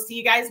watching, and we'll see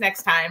you guys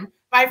next time.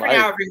 Bye for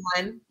now,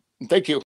 everyone. Thank you.